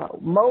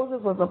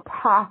 Moses was a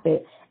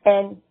prophet,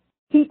 and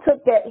he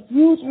took that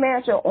huge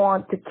mantle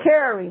on to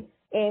carry,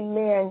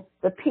 amen,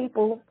 the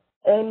people,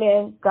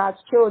 amen, God's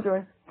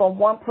children from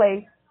one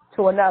place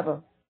to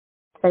another.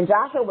 And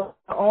Joshua was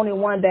the only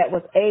one that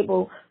was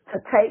able to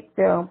take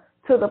them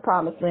to the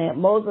promised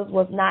land. Moses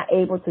was not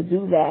able to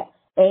do that.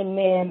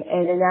 Amen.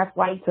 And that's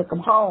why he took them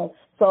home.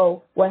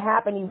 So what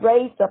happened, he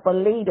raised up a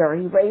leader.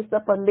 He raised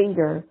up a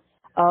leader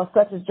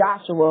such as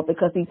Joshua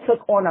because he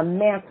took on a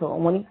mantle.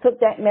 And when he took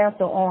that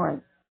mantle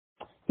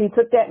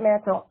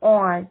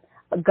on,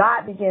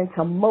 God began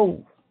to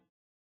move.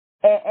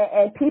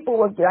 And people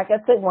were, like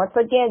I said, once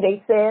again,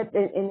 they said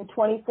in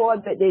 24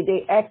 that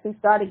they actually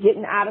started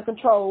getting out of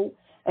control.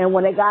 And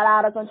when they got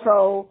out of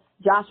control,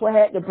 Joshua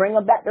had to bring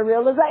them back to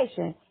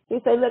realization. He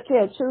said, look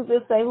here, choose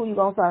this day who you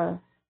going to serve.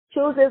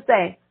 Choose this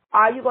day.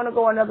 Are you going to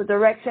go another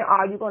direction?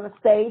 Are you going to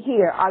stay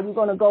here? Are you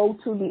going to go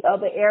to the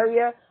other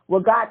area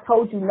where God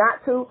told you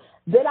not to?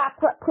 Did I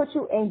put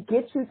you and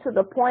get you to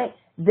the point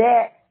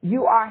that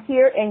you are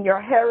here in your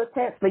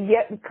inheritance, but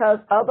yet because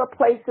other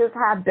places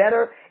have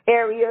better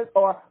areas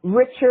or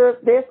richer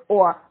this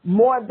or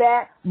more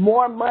that,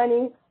 more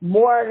money,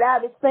 more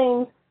lavish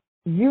things,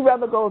 you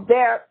rather go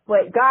there,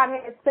 but God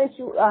has sent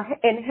you an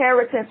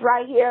inheritance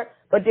right here,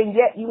 but then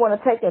yet you want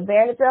to take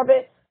advantage of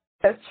it?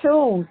 So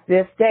choose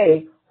this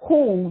day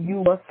who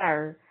you will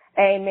serve.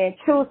 Amen.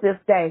 Choose this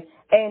day.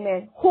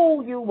 Amen.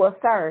 Who you will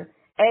serve.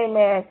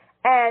 Amen.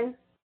 And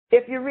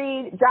if you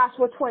read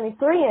Joshua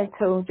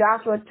 23:2,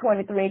 Joshua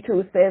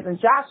 23:2 says, and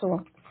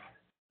Joshua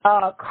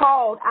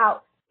called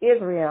out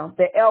Israel,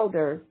 the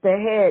elders, the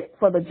head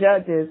for the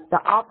judges, the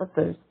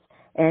officers.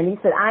 And he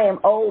said, I am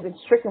old and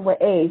stricken with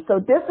age. So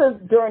this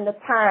is during the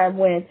time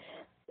when,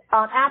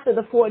 after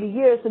the 40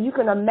 years, so you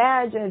can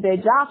imagine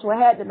that Joshua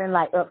had to have been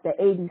like up to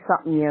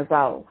 80-something years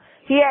old.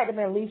 He had to have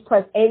been at least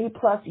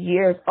 80+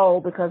 years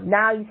old because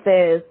now he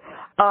says,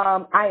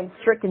 I am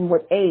stricken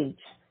with age.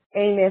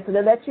 Amen. So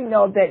to let you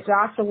know that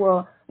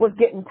Joshua was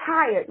getting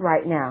tired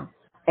right now.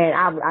 And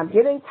I'm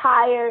getting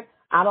tired.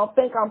 I don't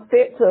think I'm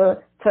fit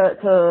to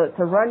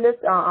run this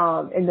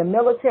in the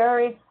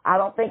military. I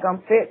don't think I'm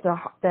fit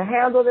to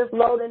handle this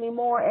load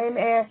anymore.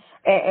 Amen.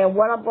 And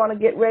what I'm going to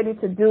get ready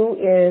to do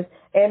is,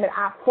 amen,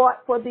 I fought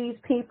for these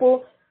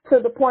people to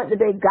the point that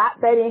they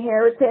got that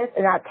inheritance,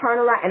 and I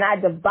turned around and I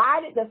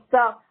divided the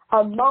stuff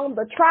among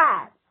the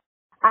tribes.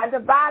 I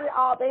divided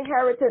all the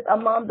inheritance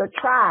among the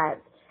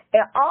tribes.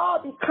 And all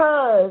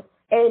because,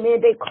 amen,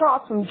 they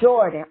crossed from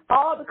Jordan.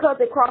 All because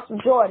they crossed from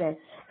Jordan.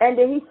 And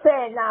then he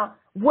said, now,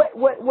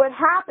 what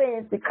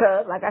happened is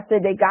because, like I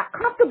said, they got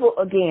comfortable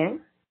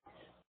again.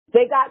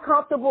 They got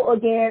comfortable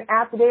again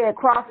after they had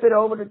crossed it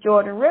over the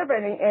Jordan River,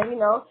 and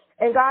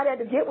and God had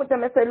to get with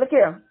them and say, look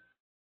here,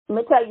 let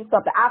me tell you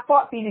something. I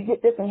fought for you to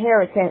get this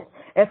inheritance,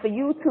 and for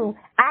you to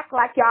act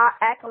like y'all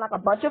acting like a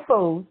bunch of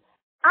fools,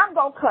 I'm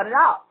going to cut it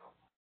off.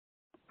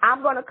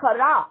 I'm going to cut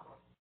it off.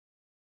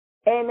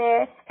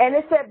 Amen. And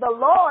it said, the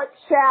Lord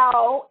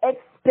shall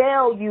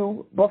expel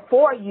you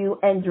before you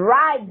and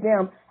drive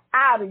them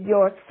out of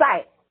your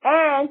sight,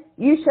 and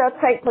you shall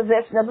take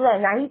possession of the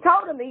land. Now, he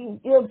told them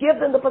he'll give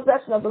them the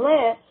possession of the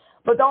land,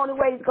 but the only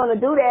way he's going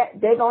to do that,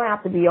 they're going to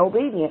have to be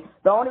obedient.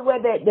 The only way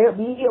that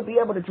he'll be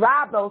able to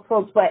drive those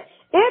folks. But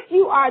if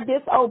you are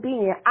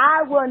disobedient,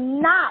 I will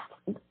not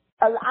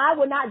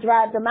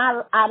drive them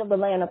out of the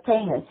land of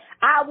Canaan.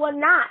 I will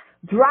not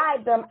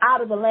drive them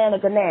out of the land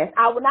of Canaan.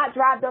 I will not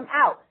drive them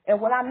out. And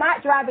when I'm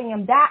not driving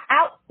them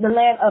out the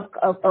land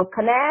of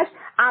Canaan,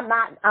 I'm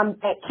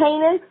at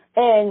Canaan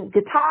and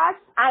Gatar.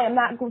 I am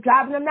not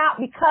driving them out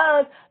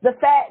because the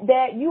fact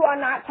that you are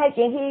not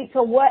taking heed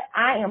to what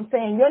I am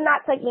saying. You're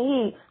not taking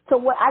heed to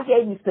what I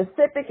gave you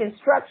specific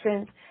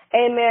instructions,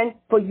 amen,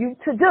 for you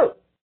to do.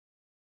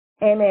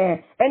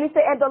 Amen. And he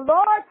said, and the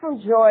Lord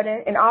from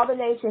Jordan and all the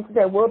nations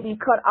that will be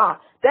cut off.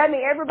 That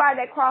means everybody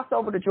that crossed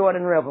over the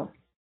Jordan River.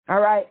 All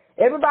right.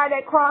 Everybody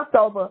that crossed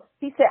over,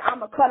 he said, I'm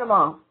going to cut them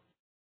off.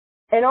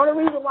 And the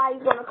only reason why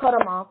he's going to cut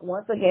them off,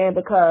 once again,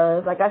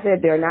 because, like I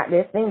said, they're not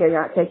listening. They're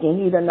not taking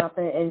heed or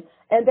nothing.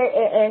 And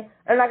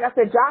like I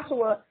said,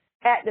 Joshua,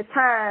 at the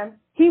time,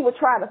 he would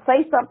try to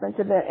say something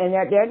to them, and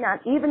they're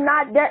not even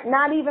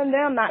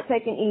them not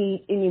taking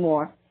heed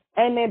anymore.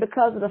 Amen.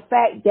 Because of the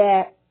fact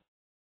that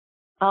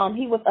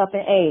he was up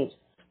in age.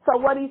 So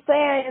what he's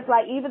saying is,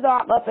 like, even though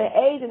I'm up in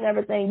age and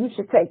everything, you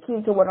should take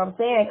heed to what I'm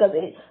saying, because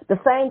the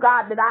same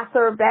God that I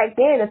served back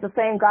then is the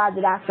same God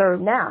that I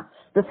serve now.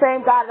 The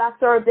same God that I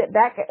served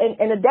back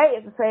in the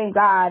day is the same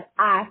God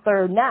I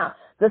serve now.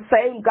 The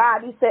same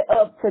God he said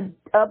up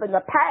in the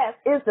past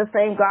is the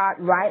same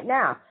God right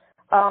now.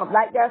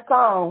 Like that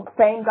song,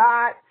 same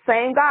God,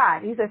 same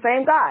God. He said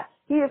same God.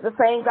 He is the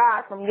same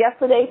God from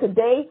yesterday,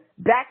 today,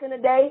 back in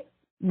the day,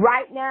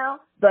 right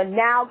now, the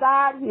now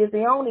God. He is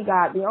the only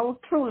God, the only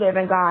true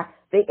living God,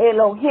 the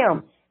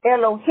Elohim.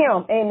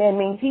 Elohim, amen,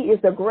 means he is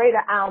the greater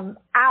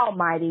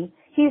almighty.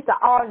 He's the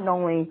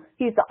all-knowing.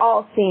 He's the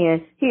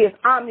all-seeing. He is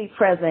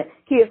omnipresent.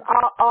 He is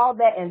all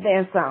that and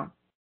then some.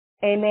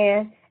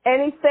 Amen.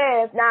 And he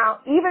says, now,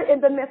 even in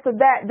the midst of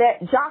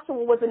that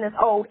Joshua was in his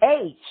old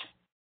age.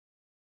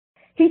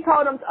 He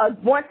told them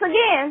once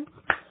again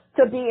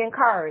to be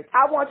encouraged.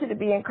 I want you to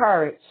be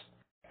encouraged.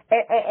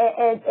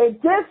 And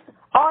just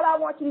all I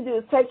want you to do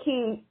is take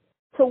heed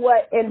to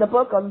what in the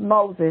book of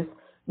Moses.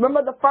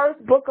 Remember, the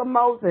first book of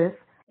Moses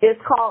is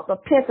called the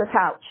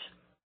Pentateuch.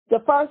 The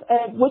first,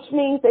 which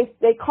means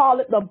they call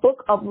it the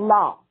book of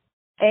law.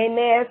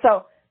 Amen.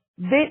 So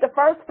the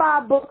first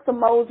 5 books of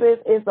Moses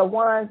is the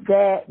ones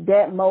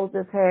that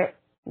Moses had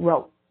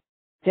wrote.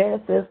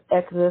 Genesis,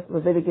 Exodus,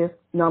 Leviticus,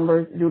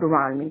 Numbers,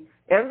 Deuteronomy.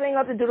 Everything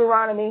up to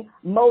Deuteronomy,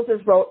 Moses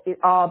wrote it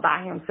all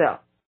by himself.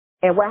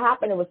 And what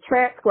happened, it was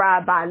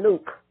transcribed by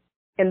Luke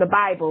in the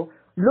Bible.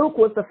 Luke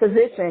was the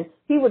physician.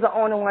 He was the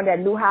only one that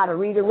knew how to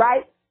read and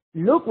write.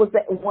 Luke was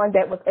the one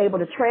that was able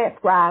to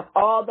transcribe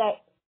all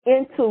that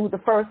into the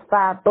first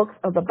 5 books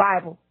of the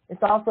Bible.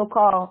 It's also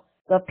called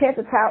the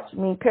Pentateuch.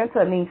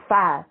 Penta means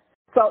 5.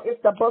 So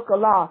it's the book of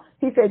law.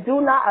 He said, do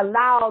not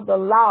allow the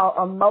law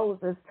of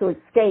Moses to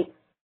escape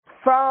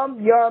from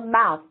your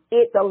mouth.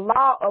 It's the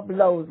law of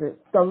Moses.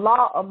 The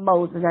law of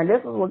Moses. Now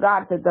this is what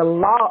God said, the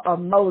law of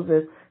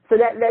Moses. So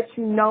that lets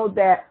you know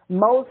that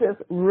Moses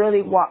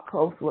really walked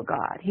close with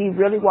God. He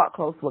really walked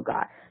close with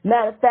God.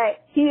 Matter of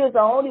fact, he is the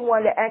only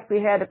one that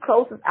actually had the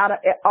closest out of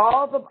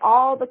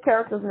all the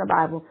characters in the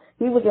Bible.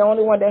 He was the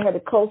only one that had the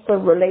closer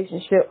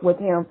relationship with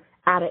him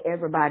out of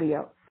everybody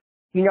else.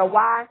 You know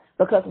why?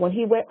 Because when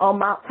he went on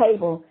Mount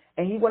Tabor,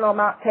 and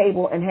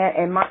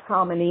Mount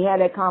Carmel, and he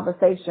had that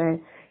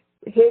conversation,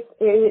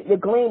 the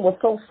gleam was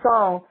so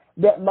strong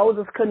that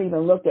Moses couldn't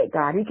even look at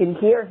God. He could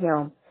hear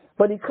him,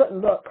 but he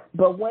couldn't look.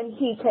 But when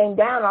he came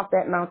down off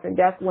that mountain,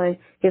 that's when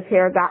his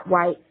hair got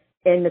white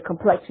and the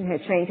complexion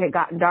had changed, had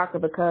gotten darker,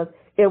 because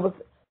it was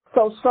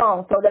so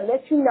strong. So that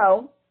lets you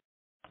know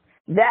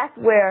that's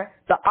where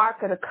the Ark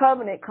of the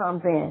Covenant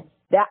comes in.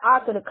 That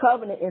Ark of the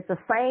Covenant is the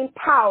same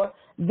power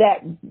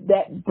that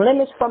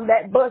blemish from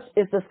that bush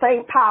is the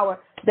same power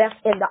that's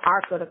in the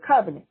Ark of the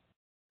Covenant.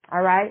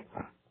 All right?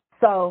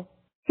 So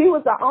he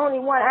was the only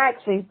one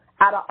actually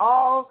out of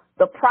all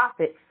the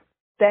prophets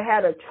that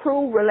had a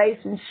true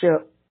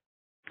relationship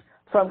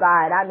from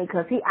God. I mean,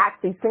 because he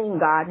actually seen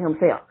God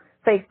himself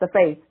face to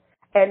face.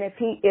 And if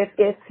he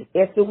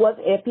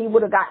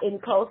would have got any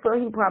closer,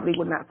 he probably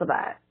would not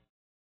survive.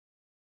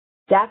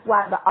 That's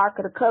why the Ark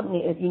of the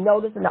Covenant, if you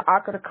notice in the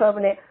Ark of the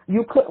Covenant,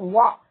 you couldn't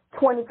walk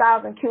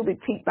 20,000 cubic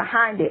feet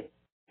behind it.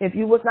 If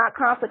you was not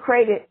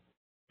consecrated,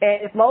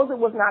 and if Moses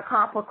was not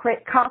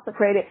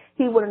consecrated,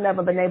 he would have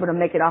never been able to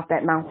make it off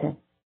that mountain.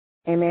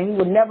 Amen. He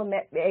would never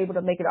be able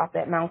to make it off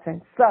that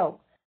mountain. So,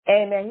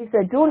 amen. He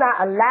said, do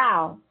not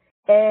allow.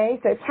 And he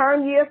said,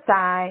 turn ye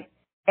aside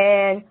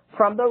and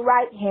from the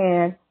right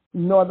hand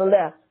nor the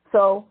left.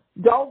 So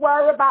don't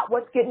worry about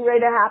what's getting ready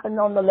to happen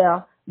on the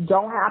left.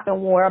 Don't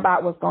worry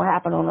about what's going to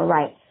happen on the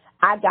right.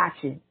 I got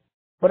you.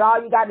 But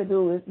all you got to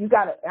do is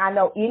I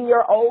know in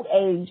your old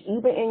age,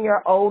 even in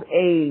your old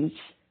age,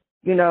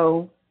 you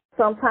know,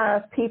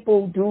 sometimes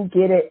people do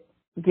get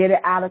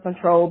it out of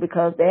control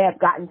because they have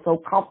gotten so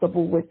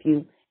comfortable with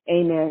you.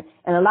 Amen.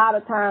 And a lot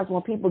of times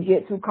when people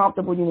get too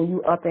comfortable, you know,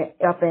 you up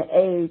in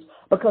age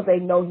because they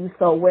know you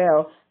so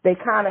well, they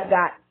kind of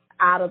got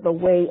out of the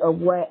way of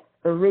what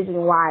originally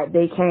why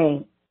they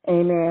came.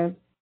 Amen.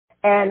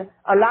 And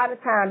a lot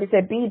of times he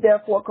said, be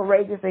therefore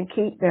courageous and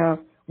keep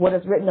them what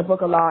is written in the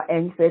book of law.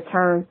 And he said,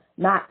 turn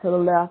not to the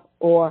left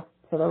or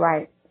to the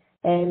right.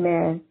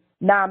 Amen.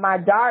 Now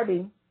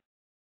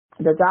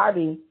the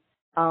Darby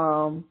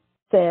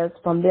says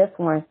from this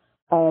one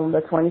on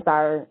the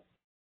 23rd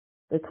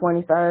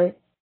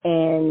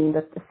and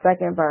the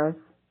second verse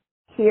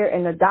here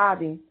in the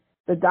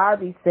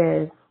Darby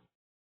says,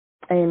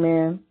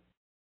 amen.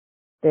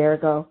 There we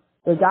go.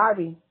 The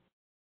Darby,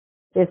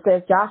 it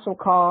says Joshua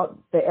called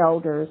the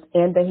elders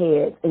and the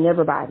heads and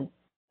everybody.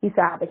 He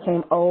said, I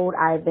became old,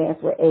 I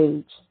advanced with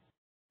age.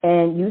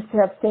 And you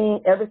have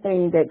seen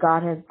everything that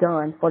God has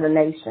done for the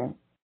nation.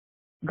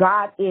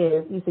 God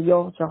is, he said,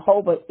 your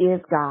Jehovah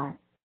is God.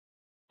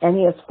 And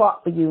he has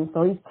fought for you.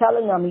 So he's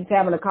telling them, he's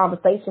having a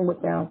conversation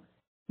with them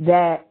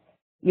that,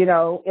 you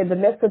know, in the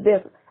midst of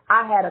this,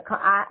 I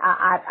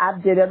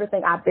did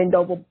everything. I bent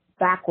over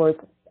backwards.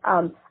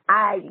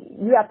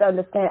 You have to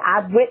understand,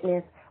 I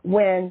witnessed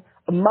when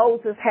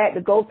Moses had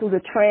to go through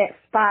the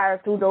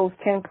transpire through those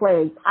 10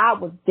 plagues. I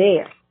was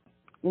there.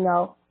 You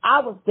know,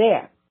 I was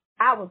there.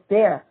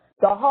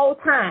 The whole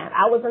time.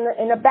 I was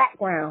in the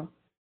background.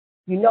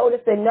 You notice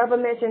they never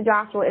mentioned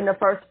Joshua in the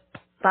first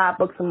 5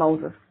 books of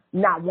Moses.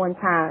 Not one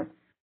time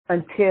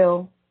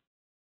until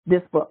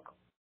this book.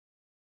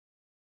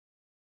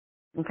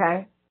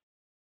 Okay?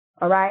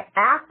 All right?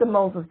 After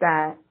Moses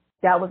died,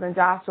 that was in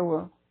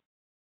Joshua.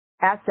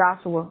 Ask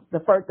Joshua, the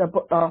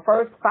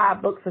first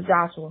 5 books of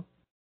Joshua.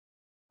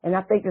 And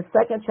I think the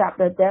second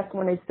chapter, that's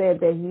when they said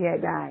that he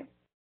had died.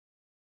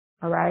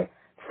 All right?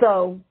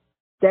 So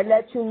that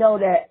lets you know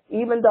that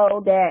even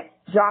though that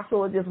Joshua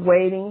was just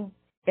waiting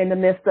in the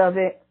midst of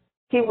it,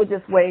 he was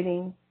just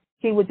waiting.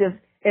 He was just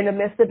in the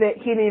midst of it.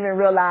 He didn't even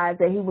realize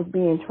that he was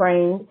being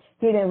trained.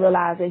 He didn't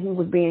realize that he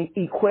was being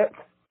equipped.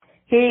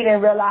 He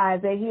didn't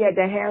realize that he had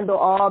to handle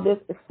all this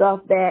stuff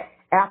that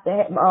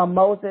after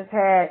Moses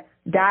had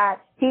died.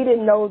 He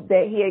didn't know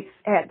that he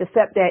had to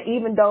accept that,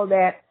 even though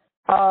that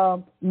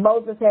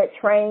Moses had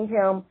trained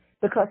him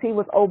because he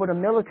was over the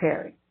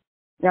military.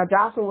 Now,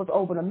 Joshua was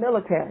over the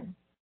military.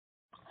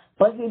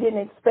 But he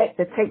didn't expect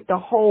to take the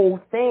whole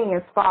thing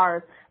as far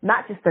as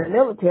not just the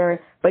military,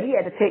 but he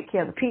had to take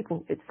care of the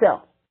people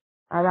itself.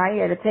 All right? He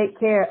had to take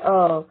care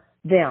of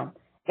them.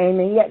 And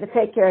then he had to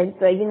take care and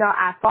say, you know,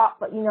 I fought,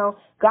 but, you know,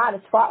 God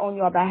has fought on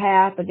your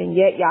behalf, but then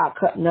yet y'all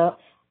cutting up.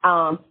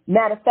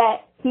 Matter of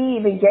fact, he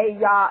even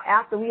gave y'all,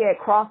 after we had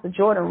crossed the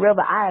Jordan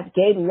River, I have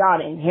given y'all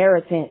the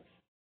inheritance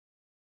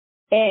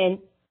and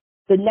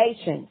the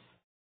nations.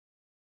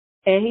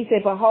 And he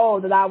said,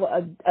 behold, that I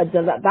will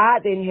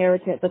divide the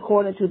inheritance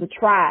according to the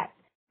tribes,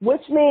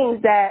 which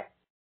means that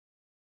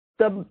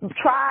the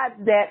tribes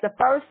that the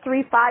first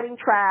 3 fighting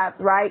tribes,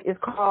 right,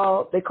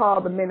 they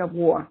call the men of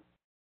war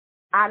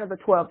out of the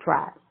 12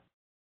 tribes.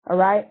 All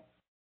right.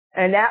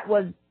 And that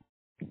was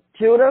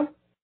Judah,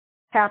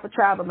 half a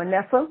tribe of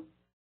Manasseh.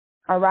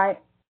 All right.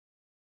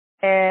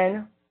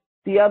 And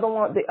the other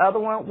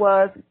one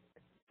was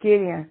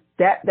Gideon.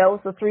 Those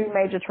were 3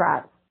 major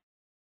tribes.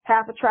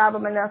 Half a tribe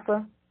of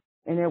Manasseh.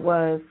 And it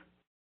was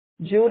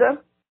Judah,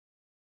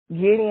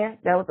 Gideon,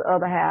 that was the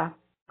other half,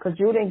 because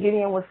Judah and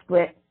Gideon was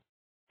split.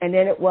 And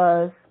then it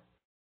was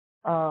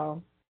half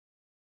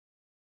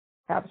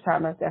a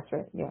tribe, that's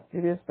right, yeah,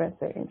 Judah,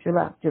 and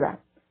Judah.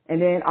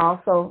 And then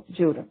also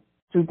Judea.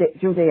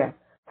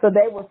 So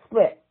they were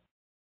split,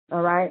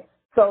 all right?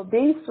 So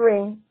these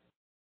 3,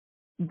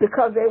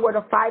 because they were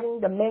fighting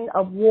the men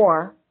of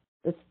war,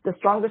 the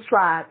strongest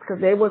tribes,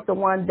 because they was the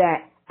one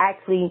that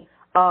actually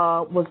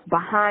was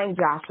behind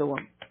Joshua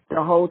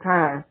the whole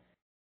time.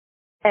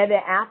 And then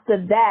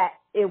after that,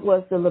 it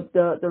was the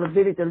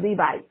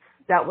Levites.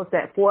 That was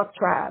that 4th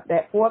tribe.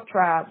 That 4th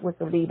tribe was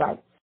the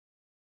Levites.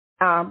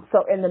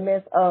 So in the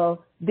midst of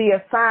the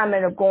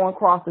assignment of going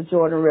across the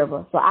Jordan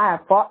River. So I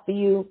have fought for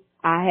you.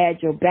 I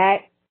had your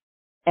back.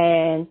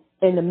 And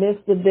in the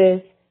midst of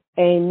this,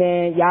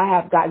 amen,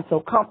 y'all have gotten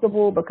so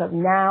comfortable because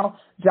now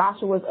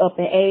Joshua's up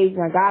in age.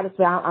 Now God is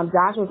found,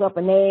 Joshua's up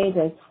in age.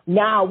 And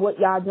now what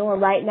y'all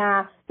doing right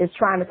now is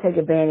trying to take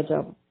advantage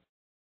of them.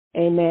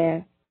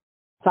 Amen.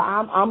 So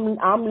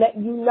I'm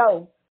letting you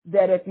know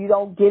that if you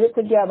don't get it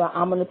together,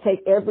 I'm going to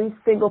take every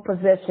single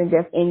possession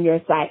that's in your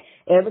sight.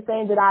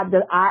 Everything that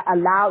I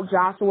allowed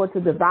Joshua to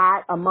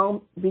divide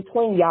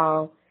between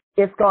y'all,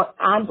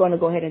 I'm going to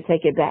go ahead and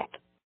take it back.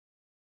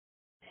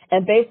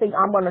 And basically,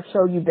 I'm going to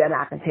show you better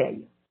I can tell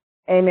you.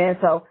 Amen.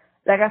 So,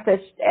 like I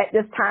said, at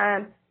this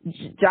time,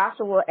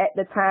 Joshua at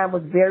the time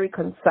was very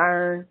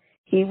concerned.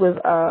 He was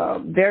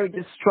very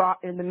distraught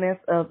in the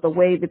midst of the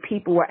way the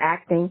people were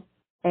acting,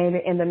 and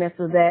in the midst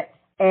of that.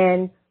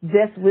 And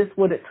this was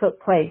what it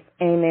took place.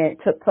 Amen. It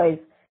took place.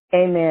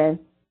 Amen.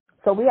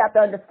 So we have to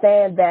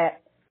understand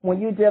that when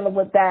you're dealing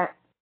with that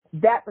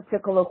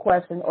particular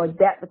question or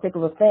that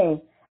particular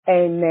thing,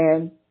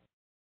 amen,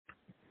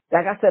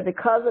 like I said,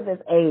 because of his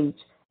age,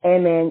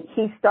 amen,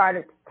 he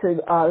started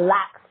to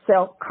lack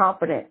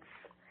self-confidence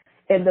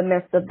in the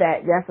midst of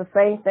that. That's the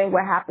same thing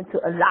what happened to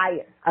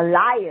Elias.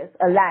 Elias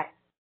lacked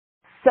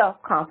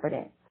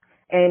self-confidence.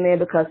 Amen.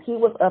 Because he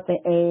was up in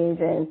age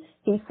and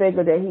he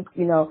figured that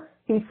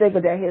he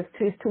figured that his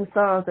two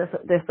sons,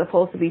 they're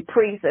supposed to be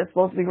priests, they're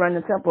supposed to be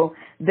running the temple,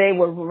 they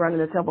were running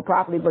the temple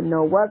properly, but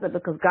no, it wasn't,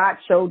 because God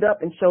showed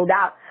up and showed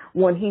out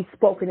when he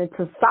spoke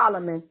into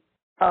Solomon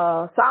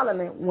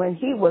when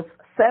he was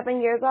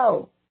 7 years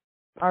old.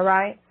 All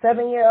right,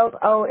 7 years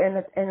old in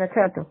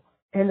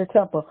the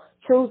temple.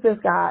 Choose this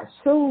God.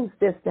 Choose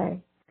this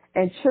day,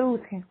 and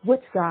choose him.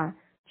 Which God?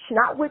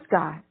 Not which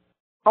God.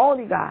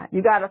 Only God.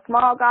 You got a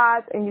small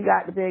God and you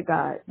got the big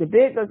God. The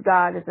biggest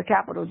God is a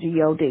capital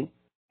G-O-D.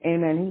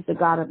 Amen. He's the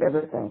God of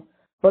everything.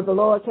 But the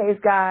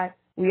lowercase God,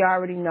 we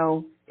already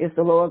know, is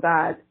the lower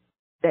God.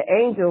 The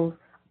angels,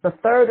 the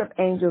third of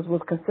angels,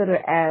 was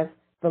considered as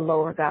the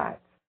lower God.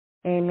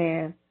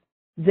 Amen.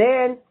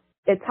 Then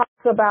it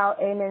talks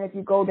about, amen, if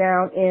you go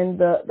down in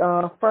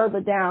the, further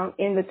down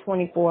in the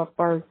 24th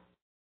verse,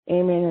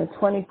 amen, in the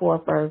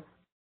 24th verse,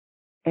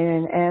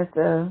 and as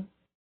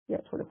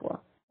 24,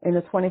 in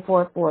the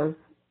 24th verse,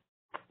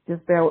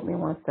 just bear with me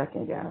 1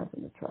 second, guys,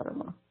 let me try to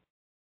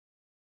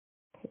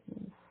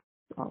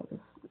all this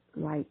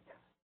light.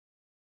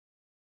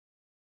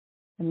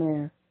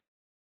 Amen.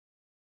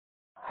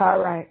 All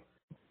right.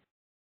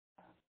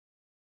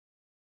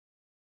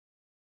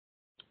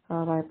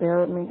 All right, bear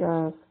with me,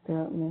 guys.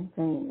 Bear with me.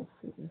 Let me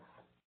see this.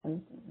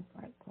 Everything is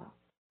right.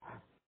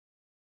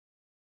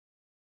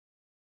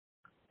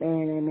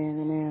 Amen, amen,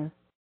 amen.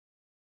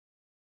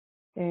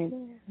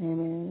 Amen, amen,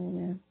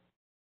 amen.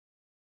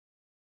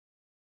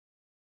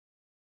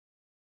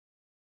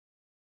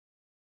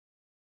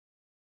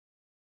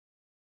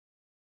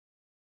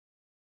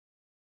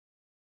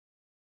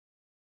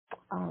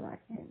 All right,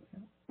 amen,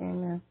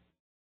 amen,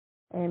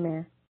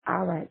 amen.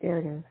 All right, there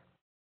it is.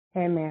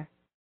 Amen.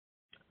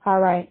 All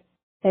right.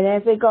 And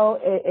as it go,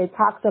 it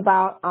talks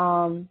about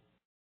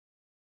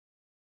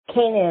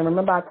Canaan.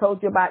 Remember I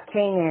told you about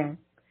Canaan.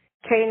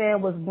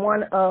 Canaan was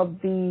one of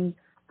the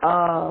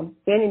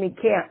enemy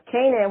camps.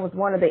 Canaan was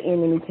one of the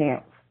enemy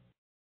camps.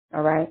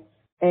 All right.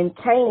 And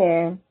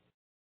Canaan,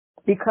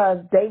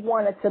 because they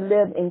wanted to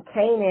live in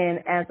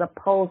Canaan as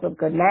opposed to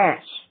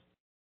Ganash.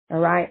 All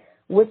right.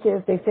 Which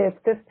is, they said,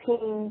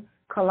 15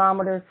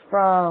 kilometers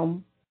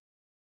from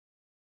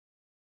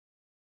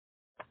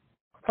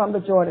the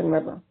Jordan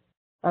River.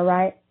 All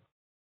right.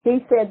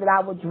 He said that I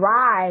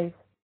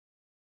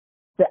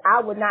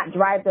would not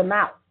drive them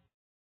out.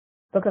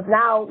 Because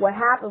now what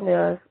happened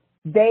is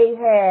they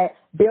had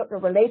built a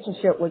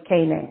relationship with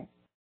Canaan.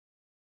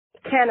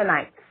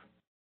 Canaanites.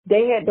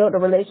 They had built a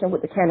relationship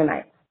with the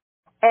Canaanites.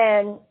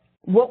 And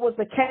what was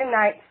the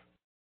Canaanites?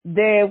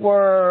 There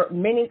were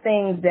many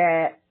things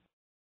that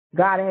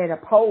God had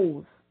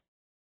opposed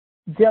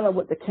dealing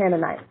with the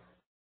Canaanites.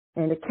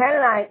 And the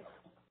Canaanites,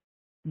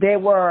 there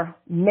were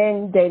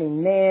men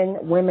dating men,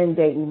 women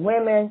dating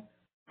women.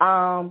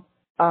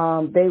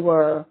 They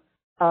were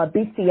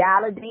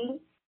bestiality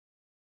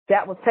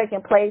that was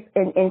taking place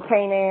in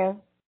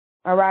Canaan.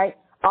 All right.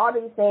 All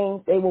these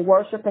things, they were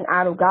worshiping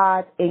idol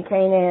gods in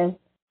Canaan.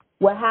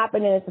 What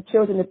happened is the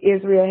children of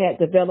Israel had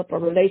developed a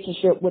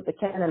relationship with the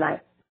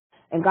Canaanites.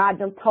 And God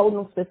told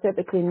them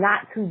specifically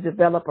not to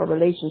develop a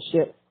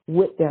relationship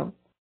with them.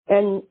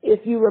 And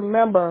if you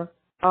remember,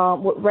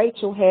 with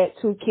Rachel had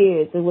two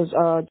kids. It was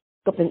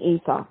Jacob and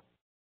Esau.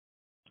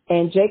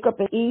 And Jacob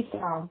and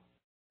Esau,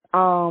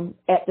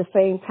 at the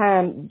same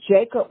time,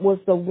 Jacob was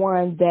the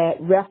one that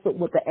wrestled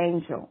with the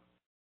angel.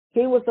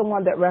 He was the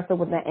one that wrestled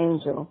with the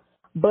angel.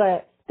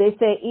 But they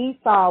said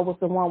Esau was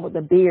the one with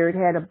the beard,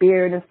 had a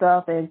beard and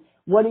stuff. And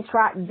what he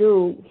tried to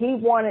do, he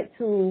wanted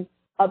to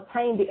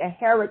obtain the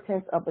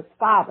inheritance of his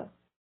father.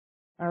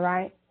 All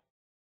right?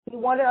 He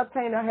wanted to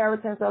obtain the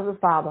inheritance of his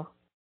father.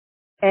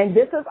 And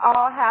this has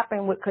all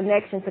happened with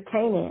connection to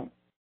Canaan.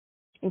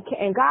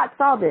 And God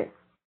saw this.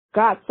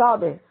 God saw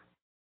this.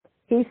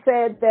 He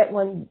said that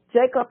when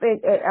Jacob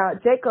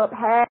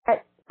had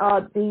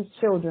these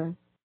children,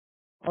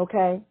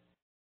 okay,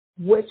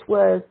 which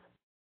was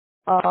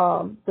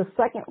the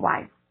second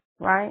wife,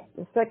 right?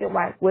 The second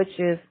wife, which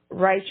is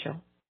Rachel.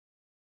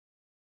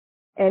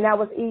 And that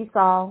was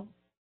Esau.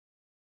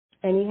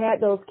 And he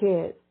had those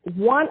kids.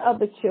 One of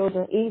the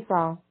children,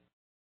 Esau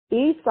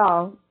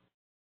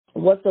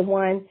was the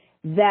one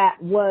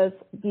that was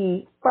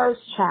the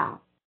first child,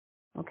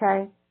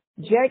 okay?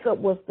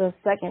 Jacob was the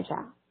second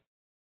child,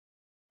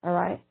 all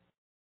right?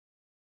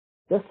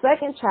 The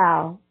second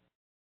child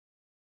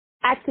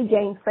actually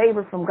gained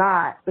favor from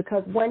God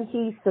because when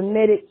he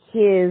submitted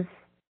his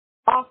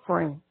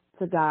offering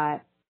to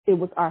God, it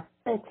was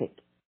authentic.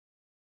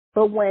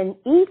 But when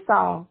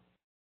Esau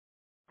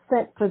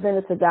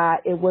presented to God,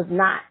 it was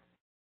not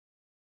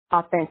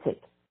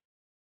authentic.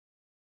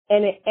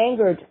 And it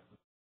angered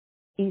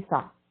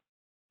Esau.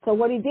 So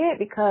what he did,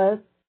 because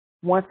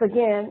once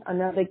again,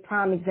 another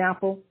prime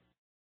example,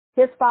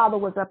 his father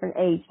was up in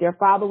age. Their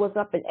father was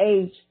up in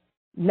age.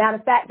 Matter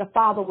of fact, the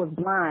father was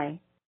blind.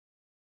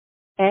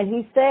 And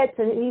he said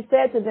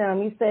to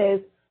them, he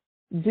says,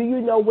 do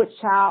you know which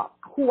child,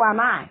 who am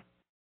I?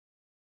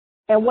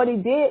 And what he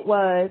did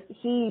was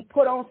he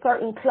put on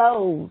certain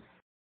clothes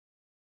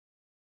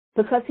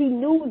because he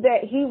knew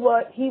that he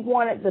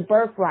wanted the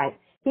birthright.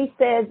 He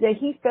says that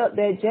he felt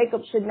that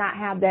Jacob should not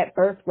have that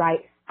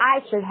birthright.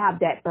 I should have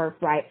that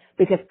birthright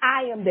because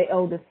I am the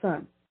eldest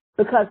son.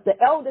 Because the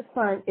eldest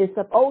son is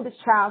the oldest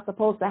child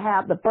supposed to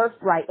have the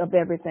birthright of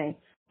everything.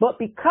 But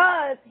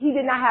because he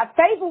did not have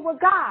favor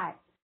with God,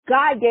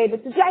 God gave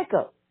it to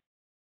Jacob.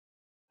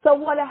 So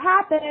what had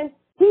happened,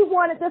 he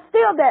wanted to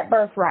steal that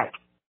birthright.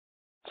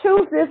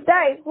 Choose this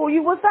day who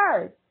you will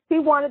serve. He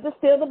wanted to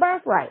steal the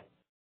birthright.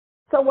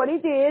 So what he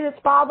did,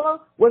 his father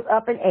was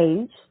up in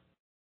age,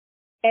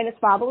 and his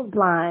father was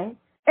blind,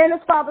 and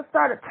his father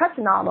started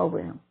touching all over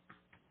him.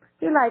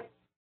 He's like,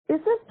 is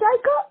this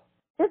Jacob?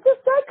 Is this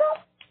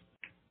Jacob?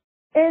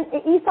 And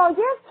Esau,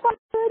 yes, Father,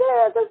 it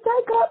is. It's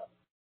Jacob.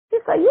 He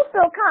said, you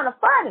feel kind of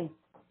funny.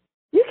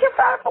 You can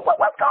feel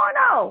what's going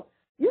on.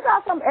 You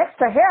got some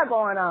extra hair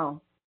going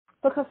on.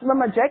 Because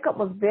remember, Jacob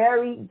was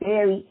very,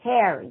 very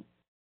hairy.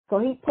 So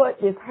he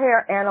put this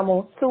hair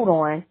animal suit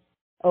on,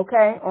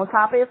 okay, on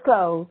top of his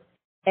clothes.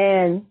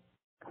 And,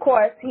 of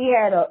course, he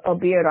had a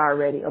beard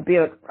already.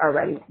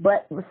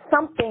 But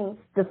something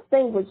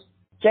distinguished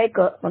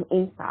Jacob from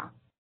Esau.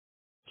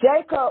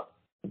 Jacob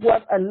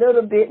was a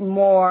little bit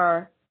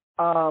more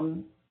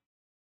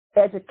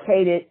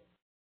educated,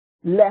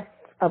 less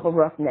of a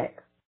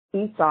roughneck.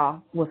 Esau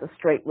was a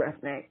straight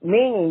roughneck,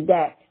 meaning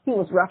that he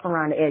was rough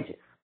around the edges.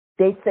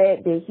 They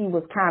said that he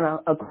was kind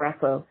of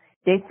aggressive.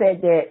 They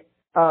said that,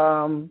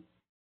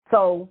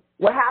 so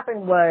what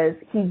happened was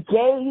he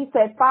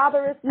said,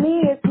 Father, it's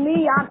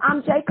me.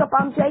 I'm Jacob.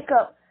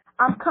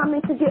 I'm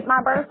coming to get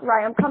my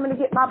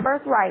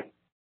birthright.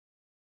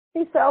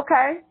 He said,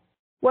 okay,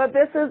 well,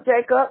 this is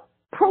Jacob.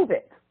 Prove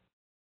it.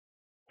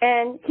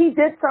 And he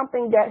did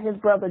something that his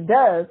brother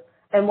does.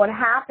 And what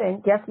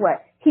happened, guess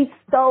what? He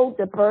stole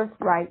the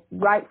birthright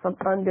right from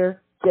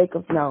under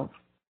Jacob's nose.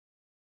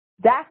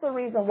 That's the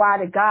reason why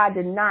the God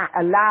did not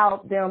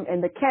allow them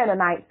and the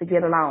Canaanites to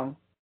get along.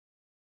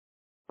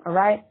 All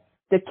right?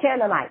 The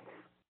Canaanites.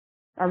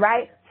 All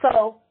right?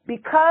 So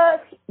because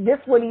this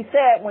is what he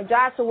said when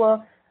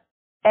Joshua,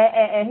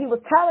 and he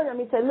was telling them,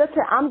 he said,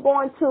 listen, I'm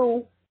going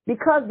to,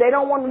 because they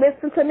don't want to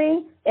listen to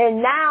me,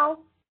 and now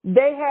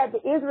the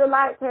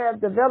Israelites have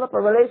developed a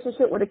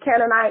relationship with the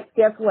Canaanites,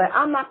 guess what?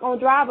 I'm not going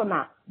to drive them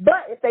out.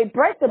 But if they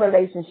break the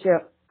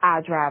relationship,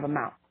 I'll drive them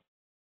out.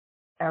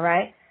 All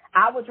right?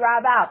 I will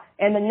drive out.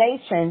 And the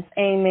nations,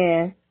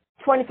 amen,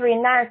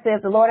 23:9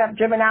 says, the Lord hath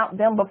driven out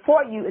them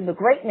before you in the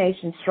great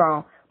nation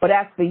strong. But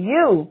as for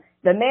you,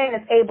 the man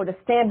is able to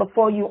stand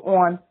before you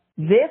on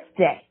this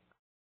day.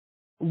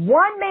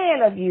 One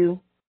man of you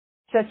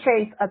shall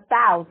chase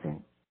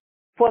 1,000.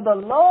 For the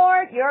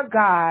Lord your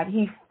God,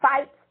 he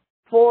fights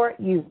for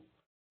you.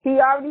 He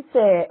already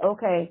said,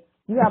 okay,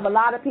 you have a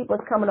lot of people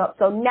coming up.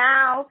 So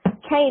now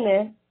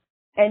Canaan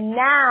and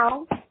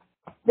now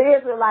the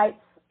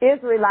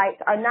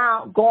Israelites are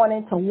now going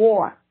into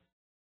war.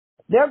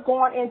 They're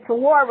going into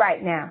war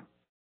right now.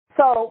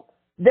 So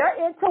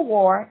they're into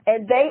war,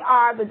 and they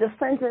are the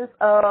descendants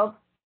of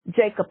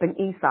Jacob and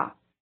Esau.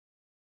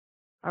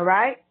 All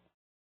right?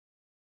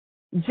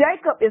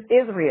 Jacob is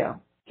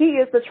Israel. He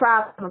is the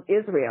tribe of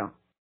Israel.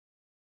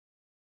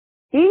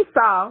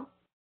 Esau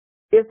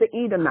is the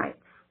Edomites,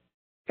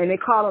 and they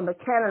call them the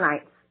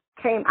Canaanites,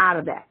 came out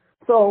of that.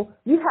 So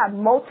you have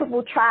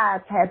multiple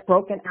tribes has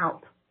broken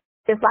out.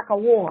 It's like a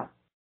war,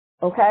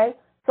 okay?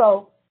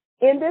 So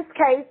in this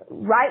case,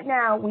 right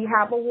now, we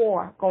have a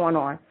war going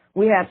on.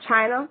 We have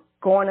China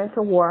going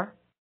into war.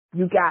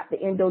 You got the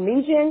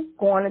Indonesian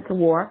going into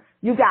war.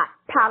 You got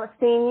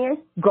Palestinians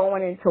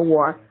going into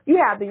war.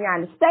 You have the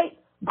United States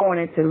going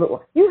into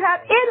war. You have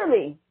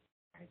Italy.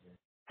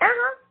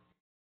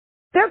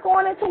 They're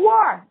going into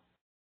war.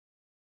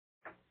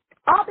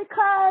 All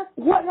because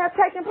what has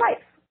taken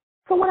place.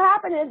 So what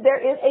happened is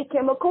there is a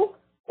chemical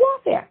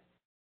warfare.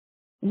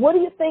 What do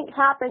you think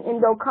happened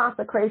in those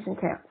concentration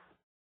camps?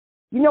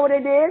 You know what they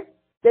did?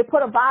 They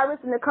put a virus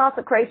in the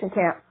concentration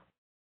camps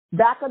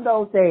back in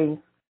those days.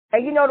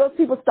 And you know those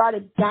people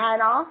started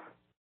dying off?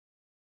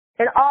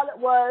 And all it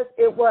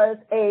was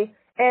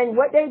and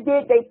what they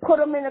did, they put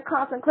them in a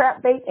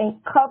concentration base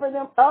and covered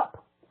them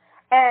up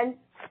and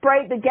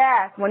sprayed the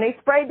gas. When they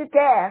sprayed the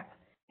gas,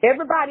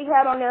 everybody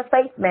had on their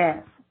face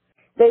masks.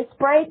 They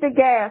sprayed the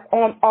gas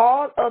on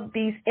all of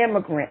these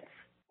immigrants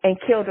and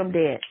killed them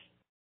dead.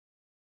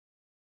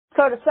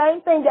 So the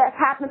same thing that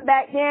happened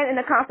back then in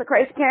the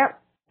concentration camp,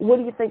 what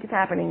do you think is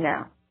happening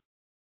now?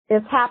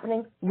 It's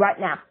happening right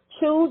now.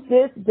 Choose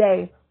this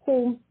day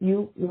whom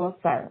you will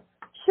serve.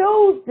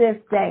 Choose this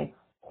day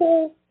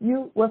who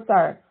you will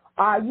serve.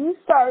 Are you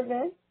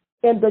serving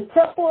in the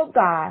temple of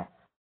God,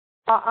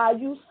 or are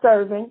you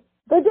serving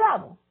the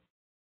devil?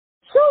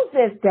 Choose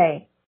this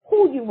day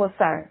who you will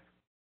serve.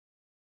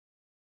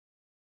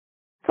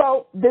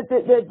 So the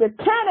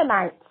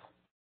Canaanites,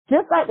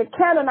 just like the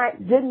Canaanites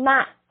did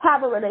not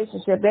have a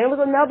relationship, there was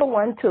another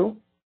one too.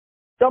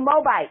 The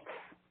Moabites.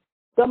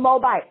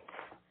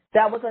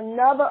 That was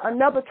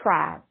another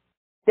tribe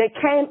that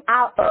came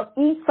out of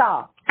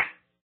Esau.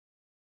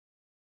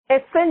 A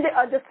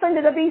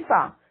descendant of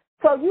Esau.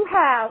 So you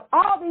have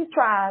all these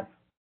tribes,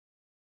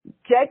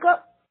 Jacob,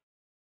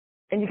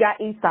 and you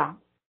got Esau.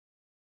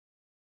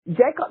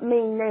 Jacob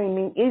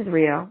means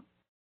Israel.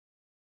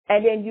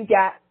 And then you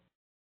got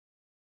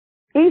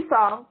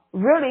Esau,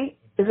 really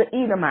is an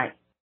Edomite.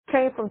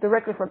 Came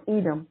directly from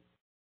Edom.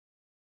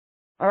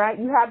 All right,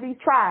 you have these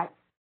tribes.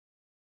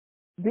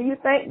 Do you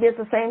think there's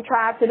the same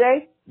tribe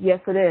today?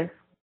 Yes, it is.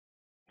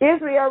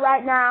 Israel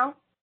right now,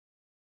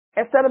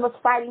 instead of us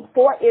fighting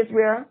for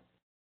Israel,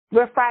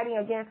 we're fighting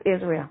against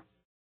Israel.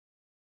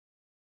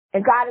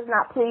 And God is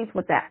not pleased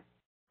with that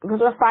because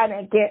we're fighting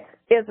against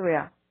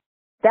Israel.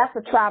 That's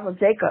the tribe of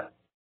Jacob.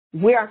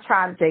 We are the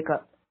tribe of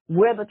Jacob.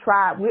 We're the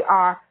tribe. We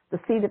are the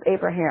seed of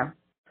Abraham.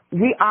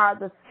 We are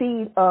the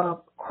seed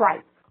of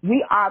Christ.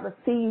 We are the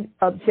seed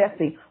of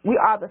Jesse. We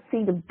are the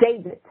seed of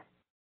David.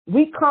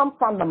 We come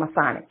from the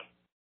Masonic.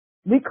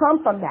 We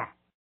come from that.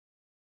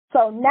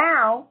 So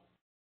now,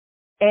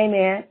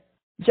 amen,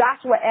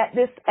 Joshua at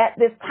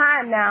this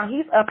time now,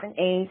 he's up in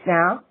age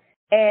now,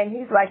 and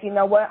he's like, you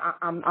know what,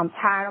 I'm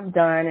tired, I'm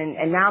done,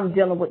 and now I'm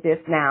dealing with this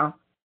now.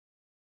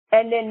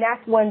 And then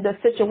that's when the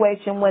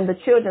situation, when the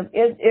children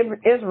of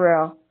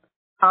Israel,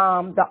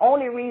 the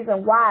only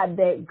reason why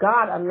that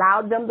God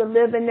allowed them to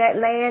live in that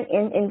land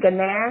in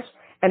Ganash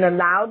and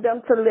allowed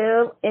them to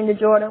live in the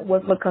Jordan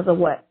was because of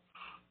what?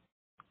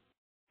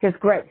 His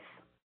grace.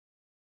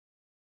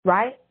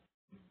 Right?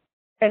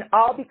 And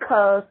all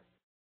because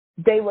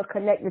they were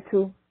connected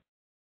to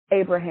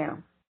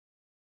Abraham.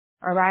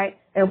 All right?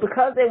 And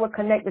because they were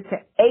connected to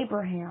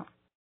Abraham,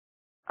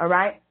 all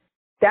right,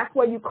 that's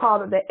what you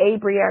call it the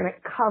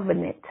Abrahamic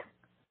covenant.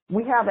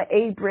 We have an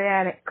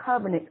Abrahamic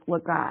covenant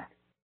with God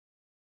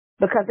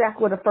because that's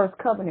where the first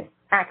covenant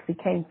actually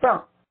came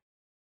from.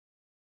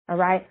 All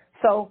right?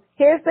 So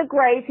here's the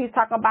grace. He's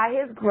talking about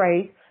his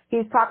grace.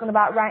 He's talking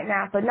about right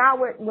now. So now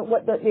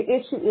what the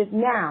issue is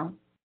now,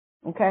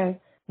 okay,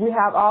 we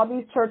have all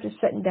these churches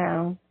shutting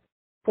down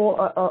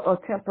for a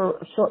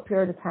short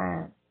period of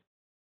time.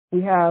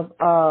 We have,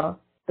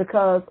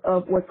 because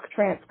of what's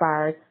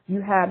transpired,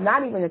 you have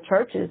not even the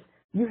churches,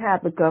 you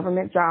have the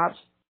government jobs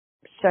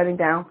shutting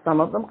down. Some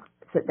of them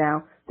shut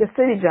down. The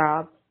city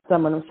jobs,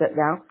 some of them shut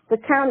down. The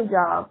county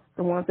jobs,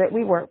 the ones that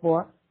we work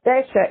for,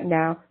 they're shutting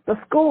down. The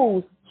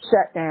schools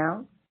shut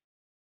down.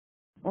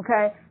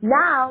 Okay?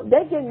 Now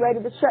they're getting ready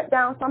to shut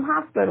down some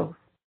hospitals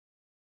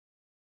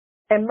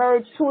and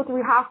merge 2 or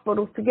 3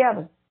 hospitals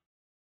together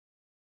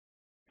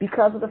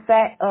because of the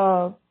fact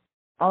of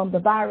the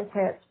virus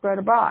had spread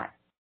abroad.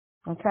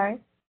 Okay?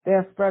 They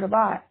have spread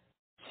abroad.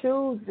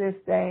 Choose this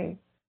day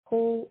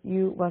who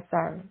you will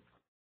serve.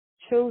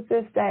 Choose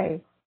this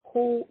day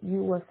who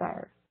you will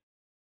serve.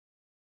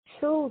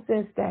 Choose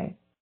this day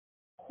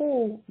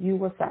who you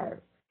will serve.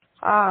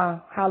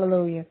 Ah,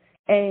 hallelujah.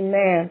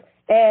 Amen.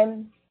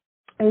 And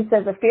he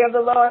says, the fear of the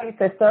Lord, he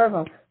says, serve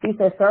him. He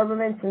says, serve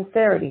him in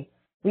sincerity.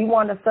 We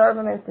want to serve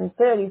him in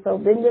sincerity. So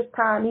then this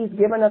time he's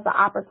given us the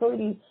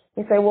opportunity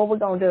to say, what we're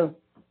going to do.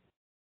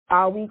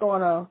 Are we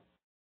going to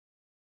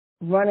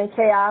run in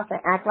chaos and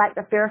act like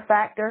the fear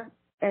factor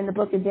in the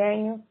book of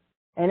Daniel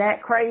and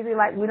act crazy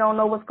like we don't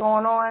know what's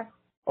going on?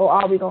 Or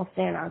are we going to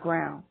stand our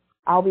ground?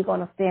 Are we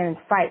going to stand and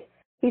fight?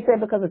 He said,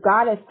 because if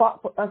God has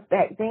fought for us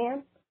back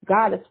then,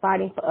 God is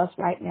fighting for us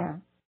right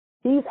now.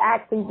 He's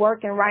actually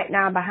working right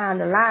now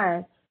behind the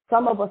lines.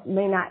 Some of us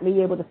may not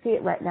be able to see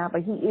it right now,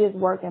 but he is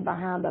working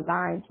behind the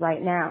lines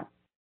right now,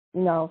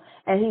 you know,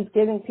 and he's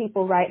giving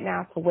people right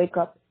now to wake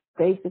up,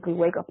 basically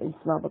wake up and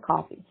smell the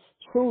coffee.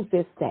 Choose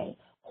this day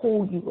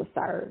who you will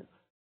serve.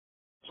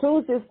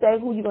 Choose this day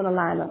who you're going to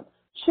line up.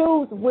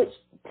 Choose which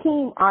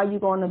team are you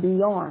going to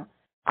be on.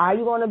 Are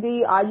you going to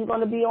be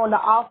on the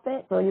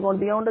offense or are you going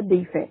to be on the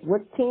defense?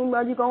 Which team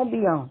are you going to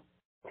be on?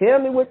 Tell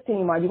me which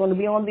team. Are you going to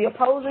be on the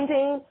opposing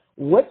team?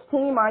 Which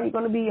team are you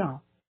going to be on?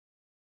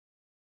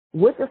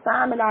 Which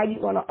assignment are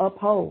you going to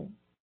uphold?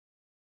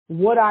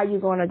 What are you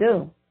going to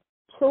do?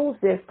 Choose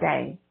this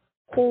day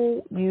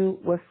who you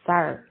will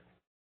serve.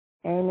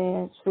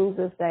 Amen. Choose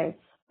this day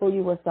who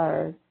you will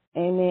serve.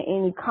 Amen.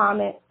 Any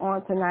comments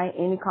on tonight?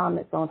 Any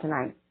comments on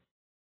tonight?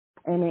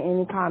 Amen.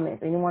 Any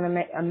comments? Anyone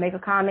want to make a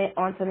comment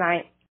on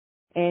tonight?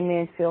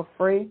 Amen. Feel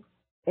free.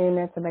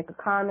 Amen. To make a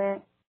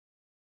comment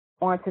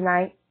on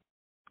tonight.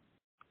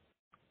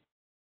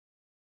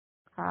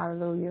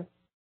 Hallelujah.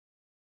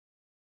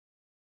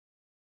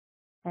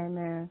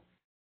 Amen.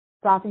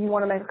 Sophie, you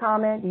want to make a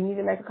comment? Do you need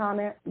to make a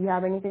comment? Do you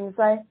have anything to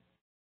say?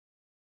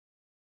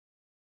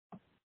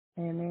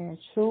 Amen.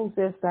 Choose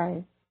this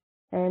day.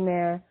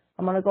 Amen.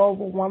 I'm going to go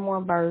over one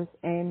more verse.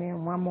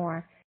 Amen. One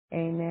more.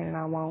 Amen. And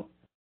I won't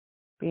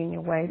be in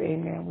your way.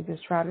 Amen. We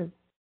just try to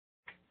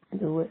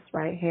do it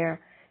right here.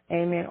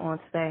 Amen. On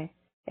today.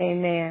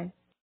 Amen.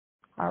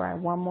 All right.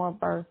 One more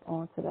verse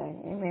on today.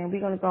 Amen.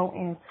 We're going to go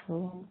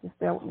into, just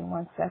bear with me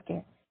 1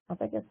 second. I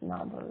think it's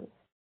Numbers.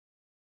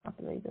 I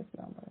believe it's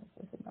Numbers.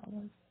 Is it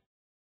Numbers?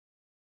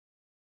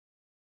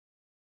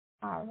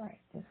 All right.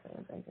 This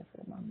is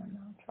my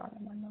notes. Try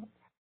my notes.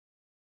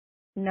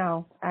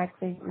 No,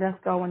 actually, let's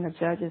go into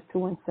Judges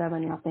 2 and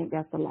 7. I think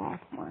that's the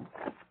last one.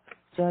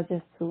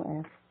 Judges 2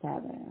 and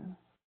 7.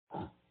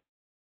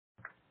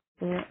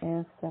 2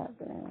 and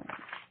 7.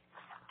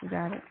 You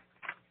got it?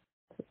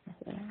 2 and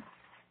 7.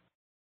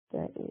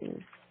 That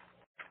is.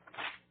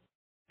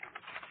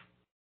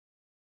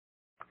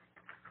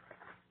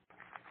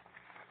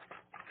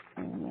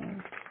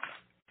 Amen.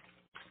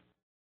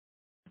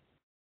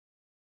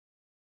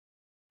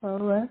 All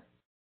right.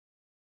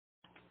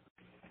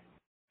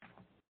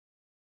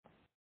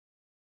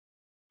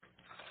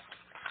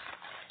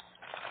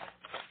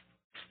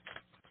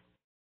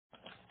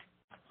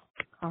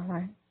 All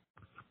right.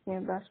 Yeah,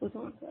 that's what's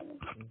on 7.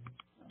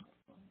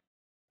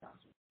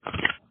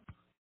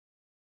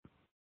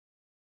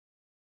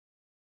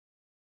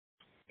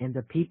 And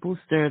the people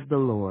served the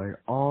Lord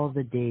all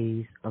the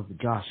days of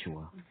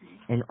Joshua,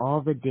 and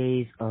all the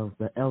days of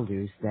the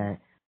elders that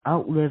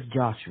outlived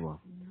Joshua,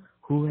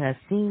 who has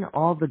seen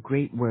all the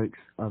great works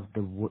of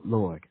the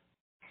Lord,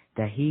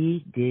 that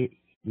he did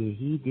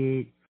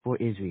for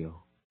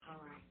Israel. All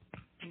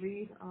right.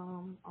 Read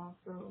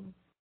also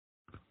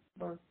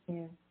verse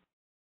 10.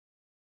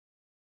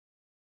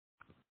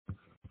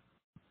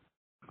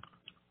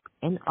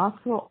 And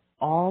also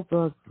all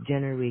the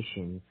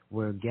generations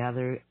were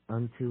gathered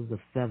unto the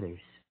feathers,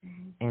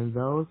 and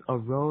those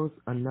arose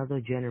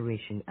another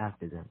generation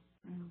after them,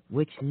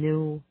 which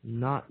knew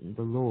not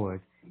the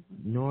Lord,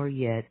 nor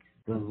yet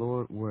the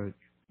Lord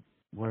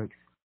works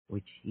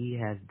which he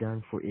has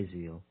done for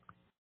Israel.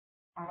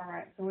 All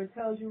right. So it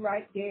tells you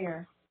right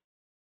there,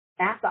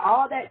 after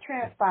all that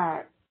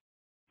transpired,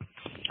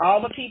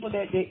 all the people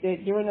that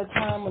during the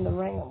time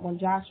when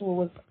Joshua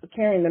was